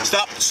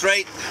 Stop,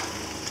 straight.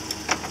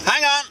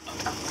 Hang on.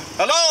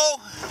 Hello?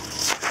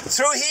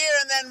 Through here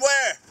and then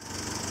where?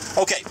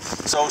 Okay,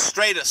 so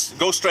straightest.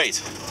 Go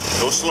straight.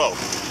 Go slow.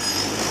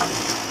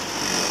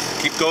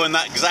 Keep going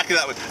that exactly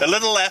that way. A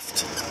little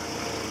left.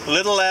 A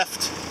little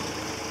left.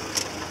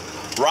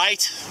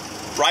 Right.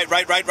 Right,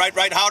 right, right, right,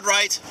 right. Hard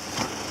right.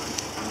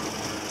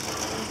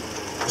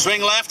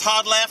 Swing left,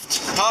 hard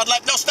left. Hard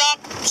left. No, stop.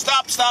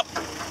 Stop, stop.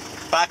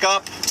 Back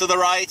up to the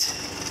right.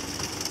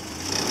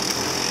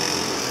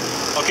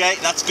 Okay,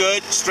 that's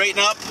good.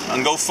 Straighten up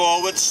and go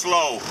forward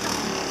slow.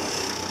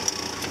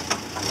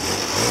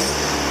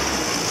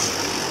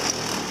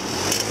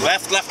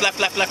 Left, left, left,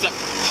 left, left, left.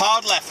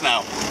 Hard left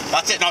now.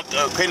 That's it. Now,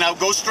 okay, now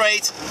go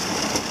straight.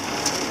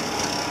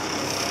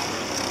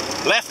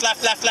 Left,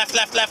 left, left, left,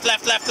 left, left,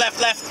 left, left, left,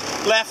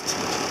 left, left.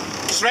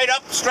 Straight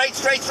up, straight,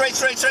 straight, straight,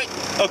 straight, straight.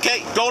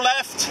 Okay, go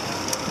left.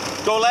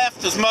 Go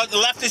left, as much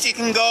left as you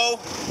can go.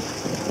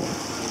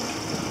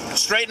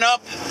 Straighten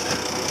up.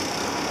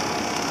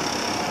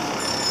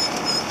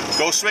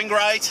 Go swing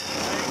right.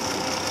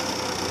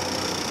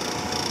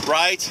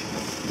 Right.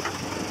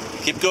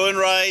 Keep going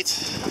right.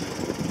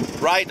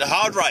 Right,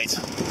 hard right.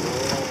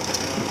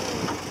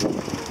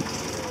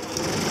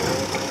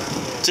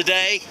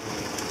 Today.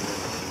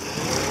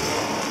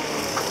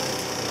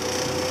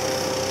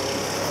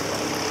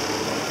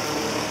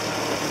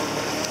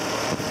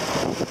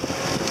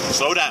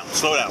 Slow down,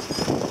 slow down.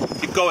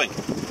 Keep going.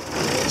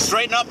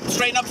 Straighten up,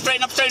 straighten up,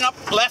 straighten up, straighten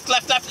up. Left,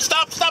 left, left.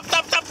 Stop, stop,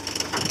 stop, stop.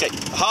 Okay,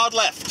 hard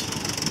left.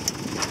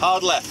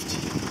 Hard left.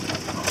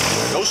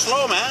 Go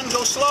slow, man,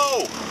 go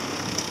slow.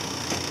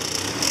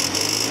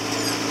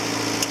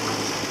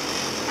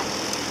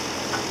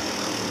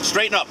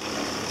 Straighten up.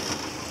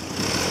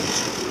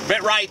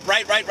 Bit right,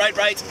 right, right, right,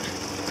 right.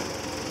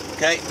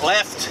 Okay,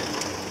 left.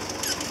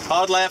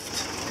 Hard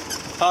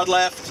left. Hard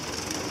left.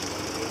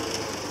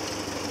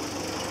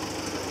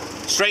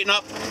 Straighten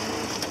up.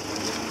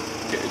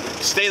 Okay,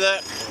 stay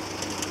there.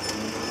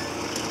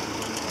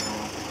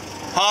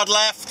 Hard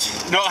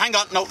left. No, hang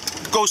on. No,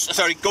 go.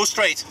 Sorry, go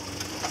straight.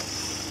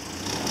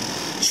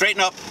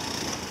 Straighten up.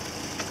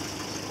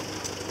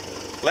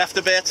 Left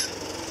a bit.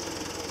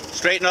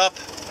 Straighten up.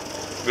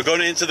 We're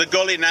going into the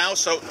gully now,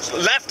 so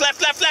left,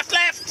 left, left, left,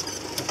 left.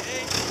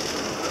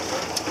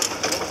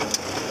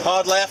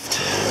 Hard left.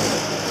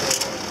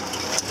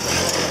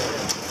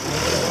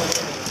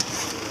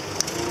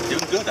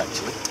 Doing good,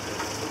 actually.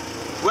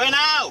 Where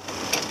now?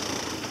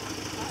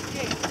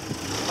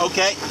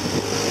 Okay.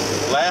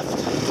 Left.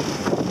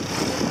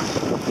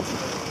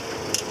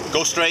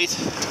 Go straight.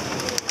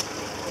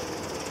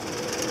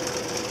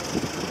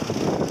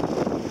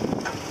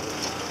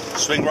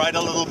 Swing right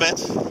a little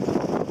bit.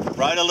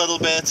 Right a little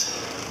bit.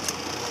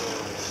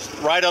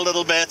 Right a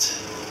little bit.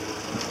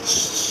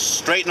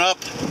 Straighten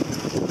up.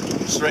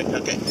 Straight.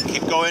 Okay,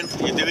 keep going.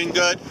 You're doing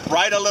good.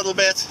 Right a little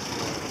bit.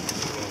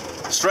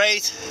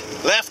 Straight.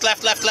 Left,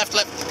 left, left, left,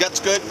 left. That's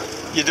good.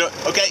 You do.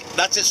 Okay,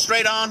 that's it.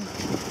 Straight on.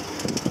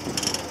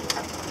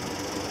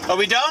 Are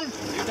we done?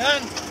 You're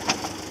done.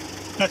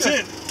 That's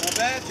it. Not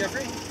bad,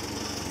 Jeffrey.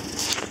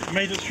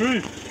 Made it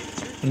through.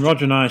 And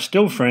Roger and I are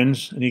still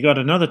friends, and he got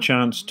another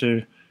chance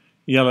to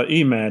yell at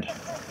EMAD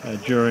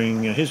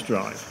during his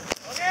drive.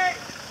 Okay.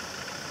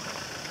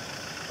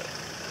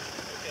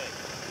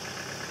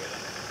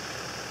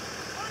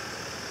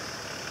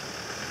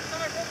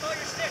 I broke all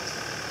your sticks.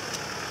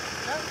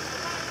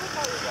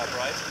 Job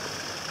right.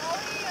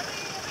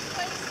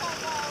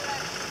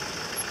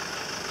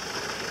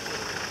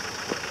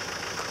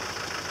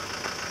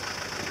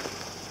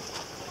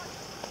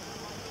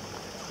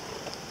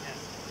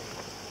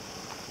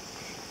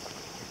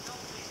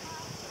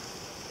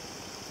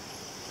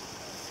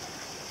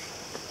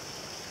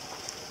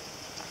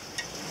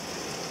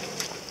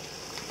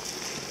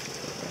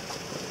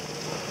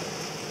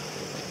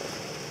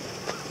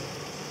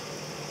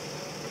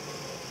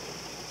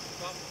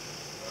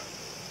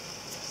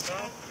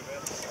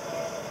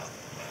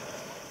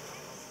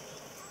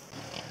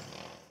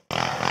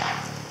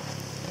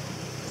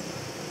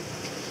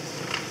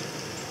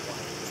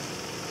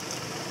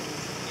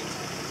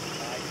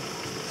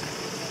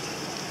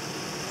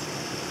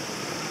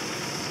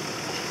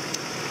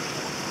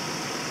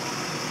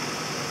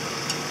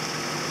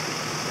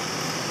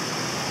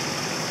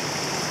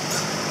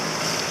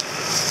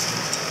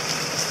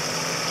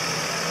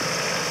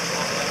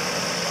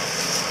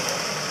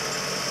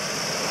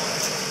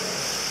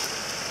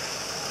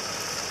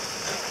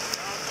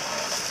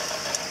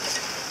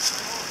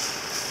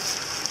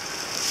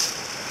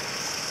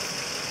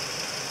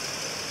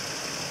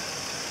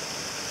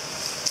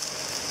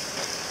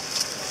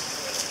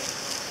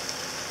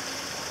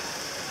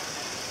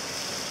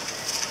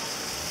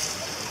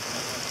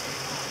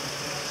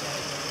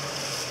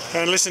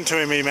 Don't listen to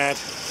him, Emad.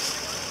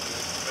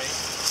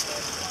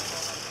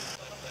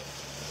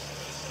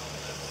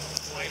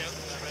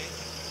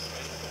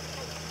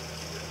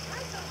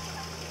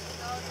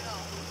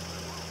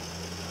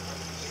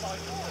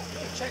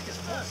 Check his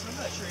pulse. I'm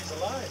not sure he's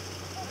alive.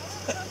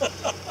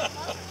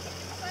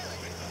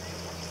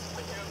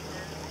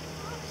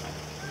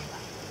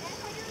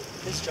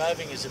 His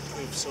driving has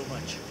improved so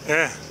much.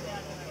 Yeah.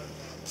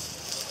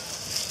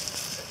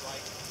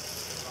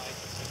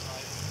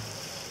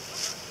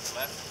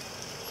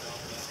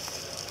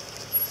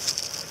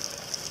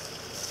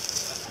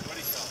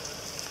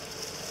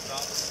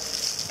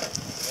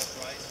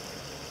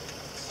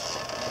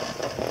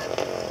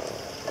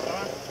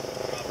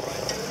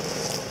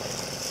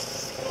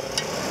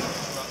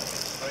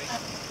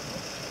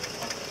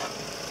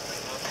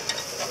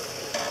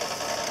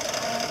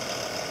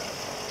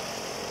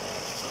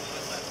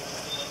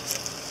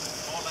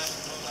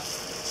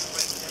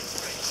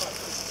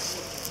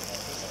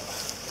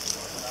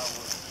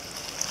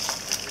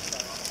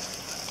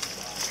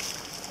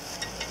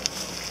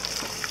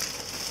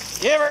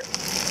 Ever.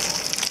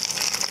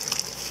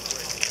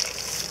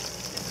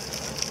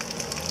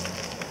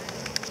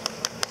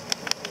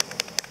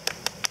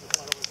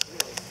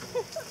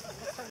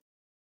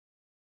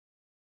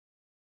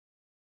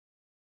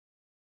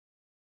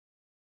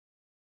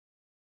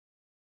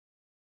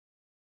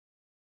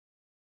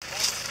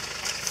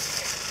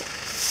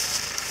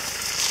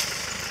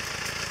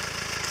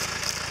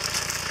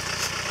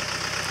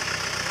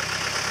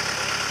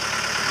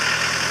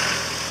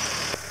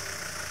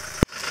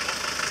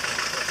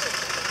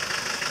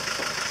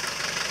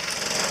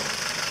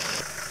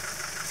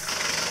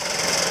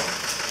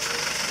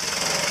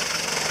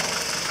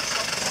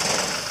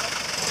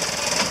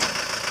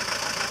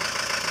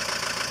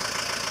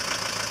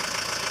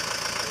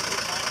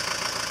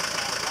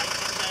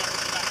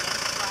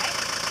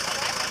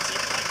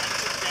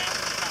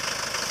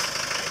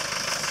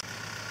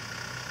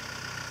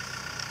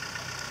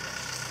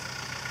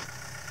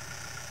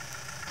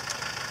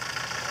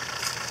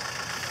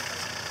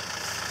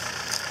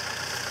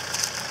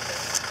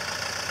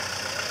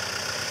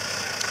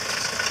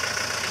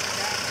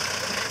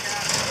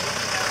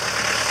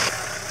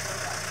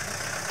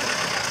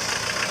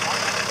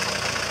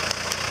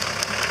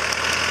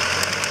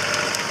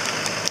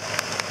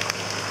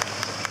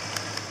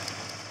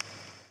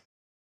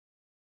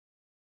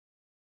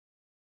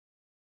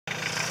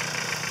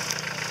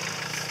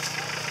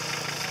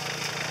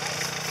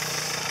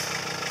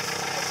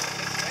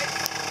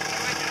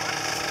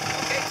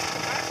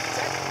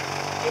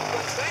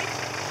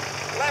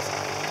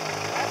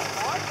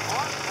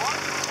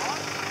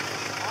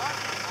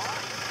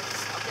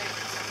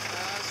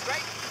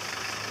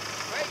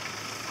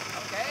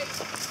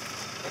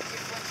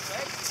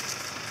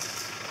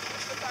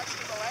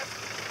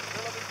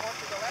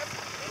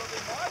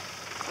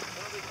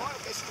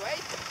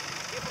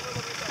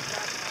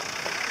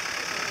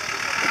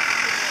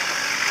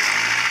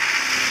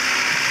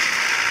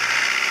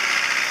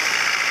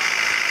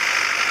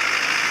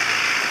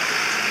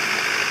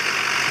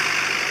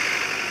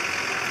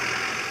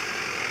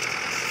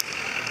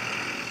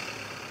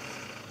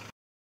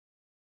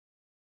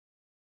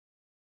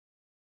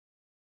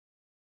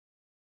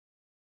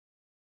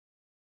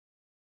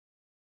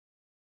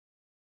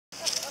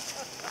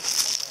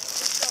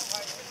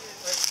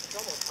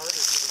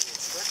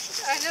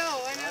 I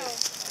know, I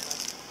know.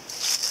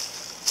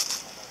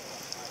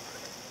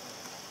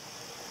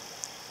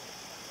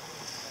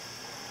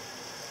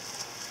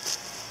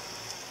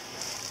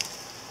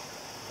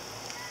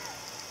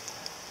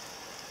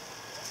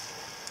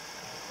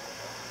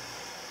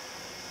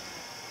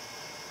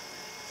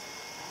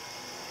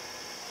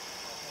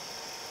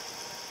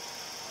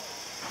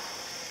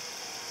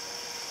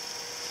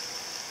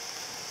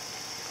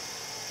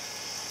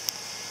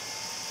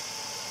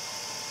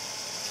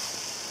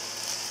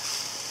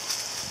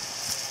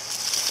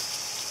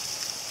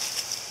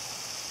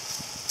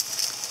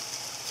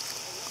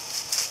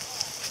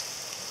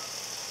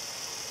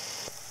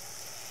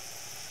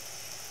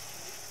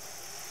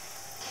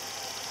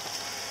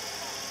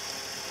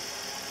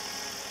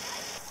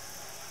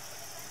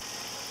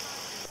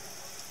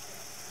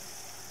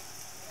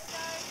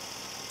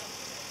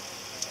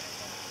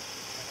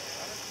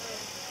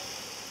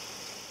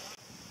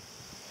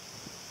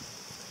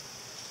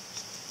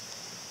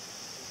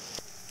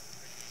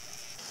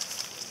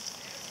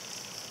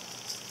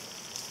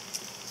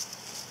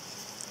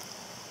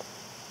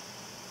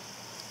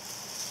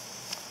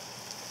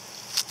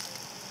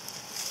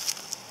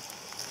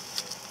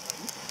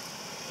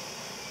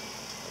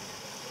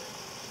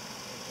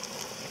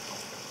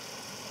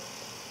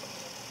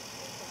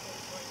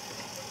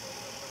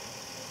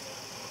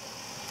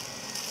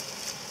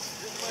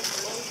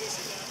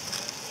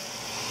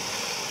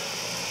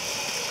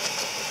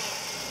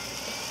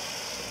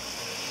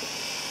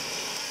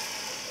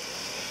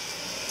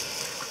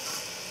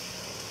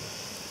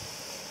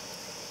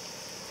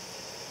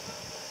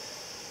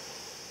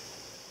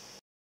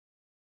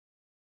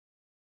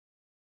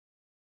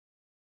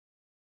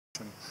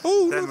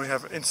 Then we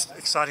have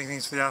exciting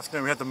things for the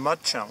afternoon. We had the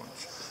mud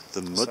challenge.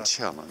 The mud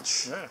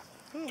challenge. Yeah.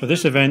 For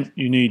this event,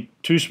 you need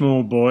 2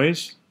 small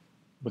boys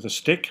with a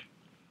stick,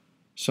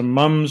 some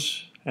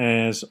mums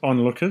as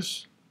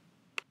onlookers,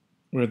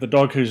 with a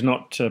dog who's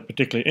not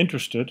particularly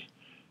interested,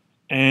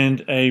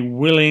 and a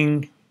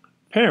willing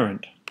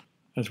parent,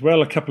 as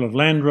well a couple of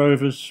Land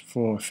Rovers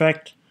for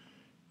effect.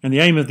 And the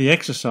aim of the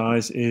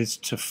exercise is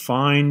to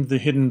find the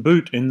hidden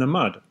boot in the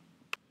mud.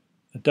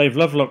 Dave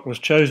Lovelock was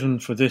chosen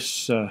for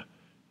this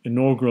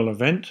inaugural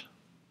event.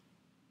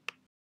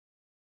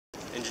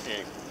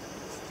 Engineering.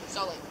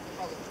 Solid.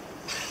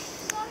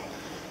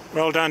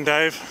 Well done,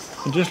 Dave.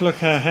 And just look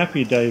how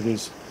happy Dave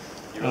is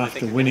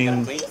after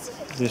winning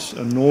this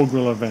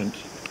inaugural event.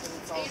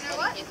 You know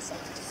what?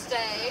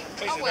 Stay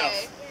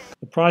away.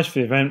 The prize for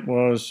the event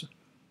was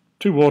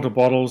 2 water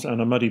bottles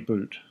and a muddy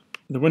boot.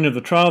 The winner of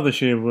the trial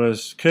this year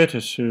was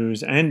Curtis,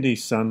 who's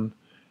Andy's son,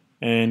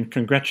 and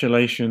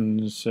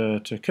congratulations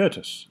to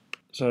Curtis.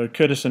 So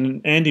Curtis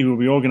and Andy will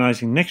be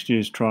organising next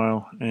year's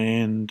trial,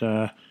 and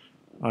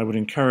I would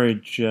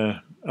encourage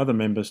other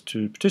members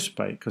to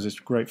participate because it's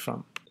great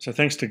fun. So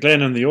thanks to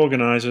Glenn and the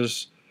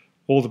organisers,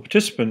 all the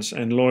participants,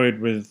 and Lloyd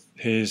with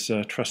his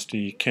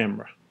trusty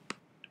camera.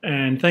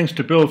 And thanks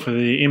to Bill for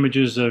the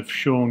images of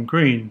Sean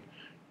Green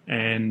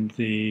and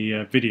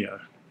the video.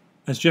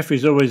 As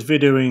Jeffrey's always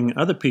videoing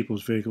other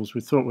people's vehicles, we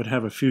thought we'd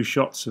have a few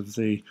shots of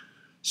the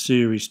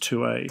Series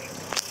 2A.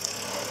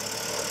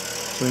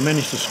 So we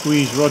managed to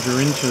squeeze Roger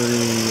into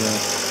the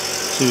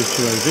Series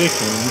 2A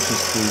vehicle, and this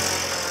is the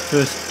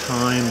first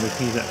time that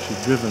he's actually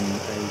driven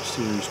a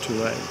Series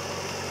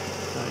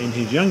 2A. In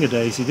his younger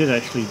days, he did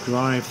actually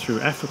drive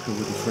through Africa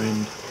with a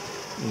friend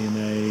in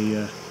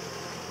a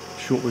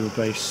short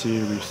wheelbase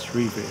Series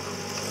 3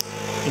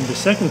 vehicle. In the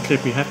second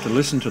clip, you have to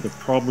listen to the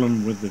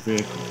problem with the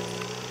vehicle.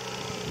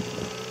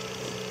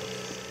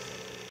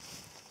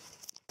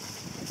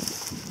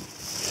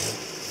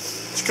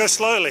 Just go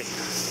slowly.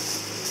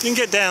 You can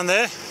get down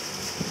there.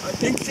 I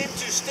think it seemed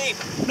too steep.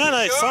 No,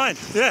 it's fine.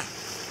 Yeah.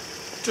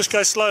 Just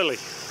go slowly.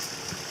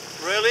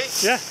 Really?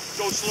 Yeah.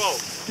 Go slow.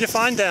 You're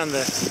fine down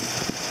there.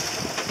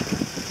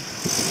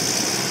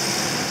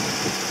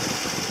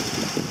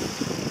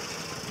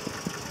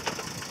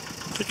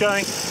 Keep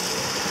going.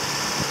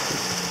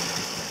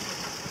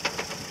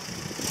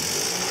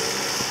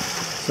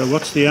 So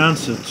what's the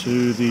answer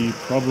to the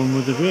problem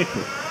with the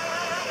vehicle?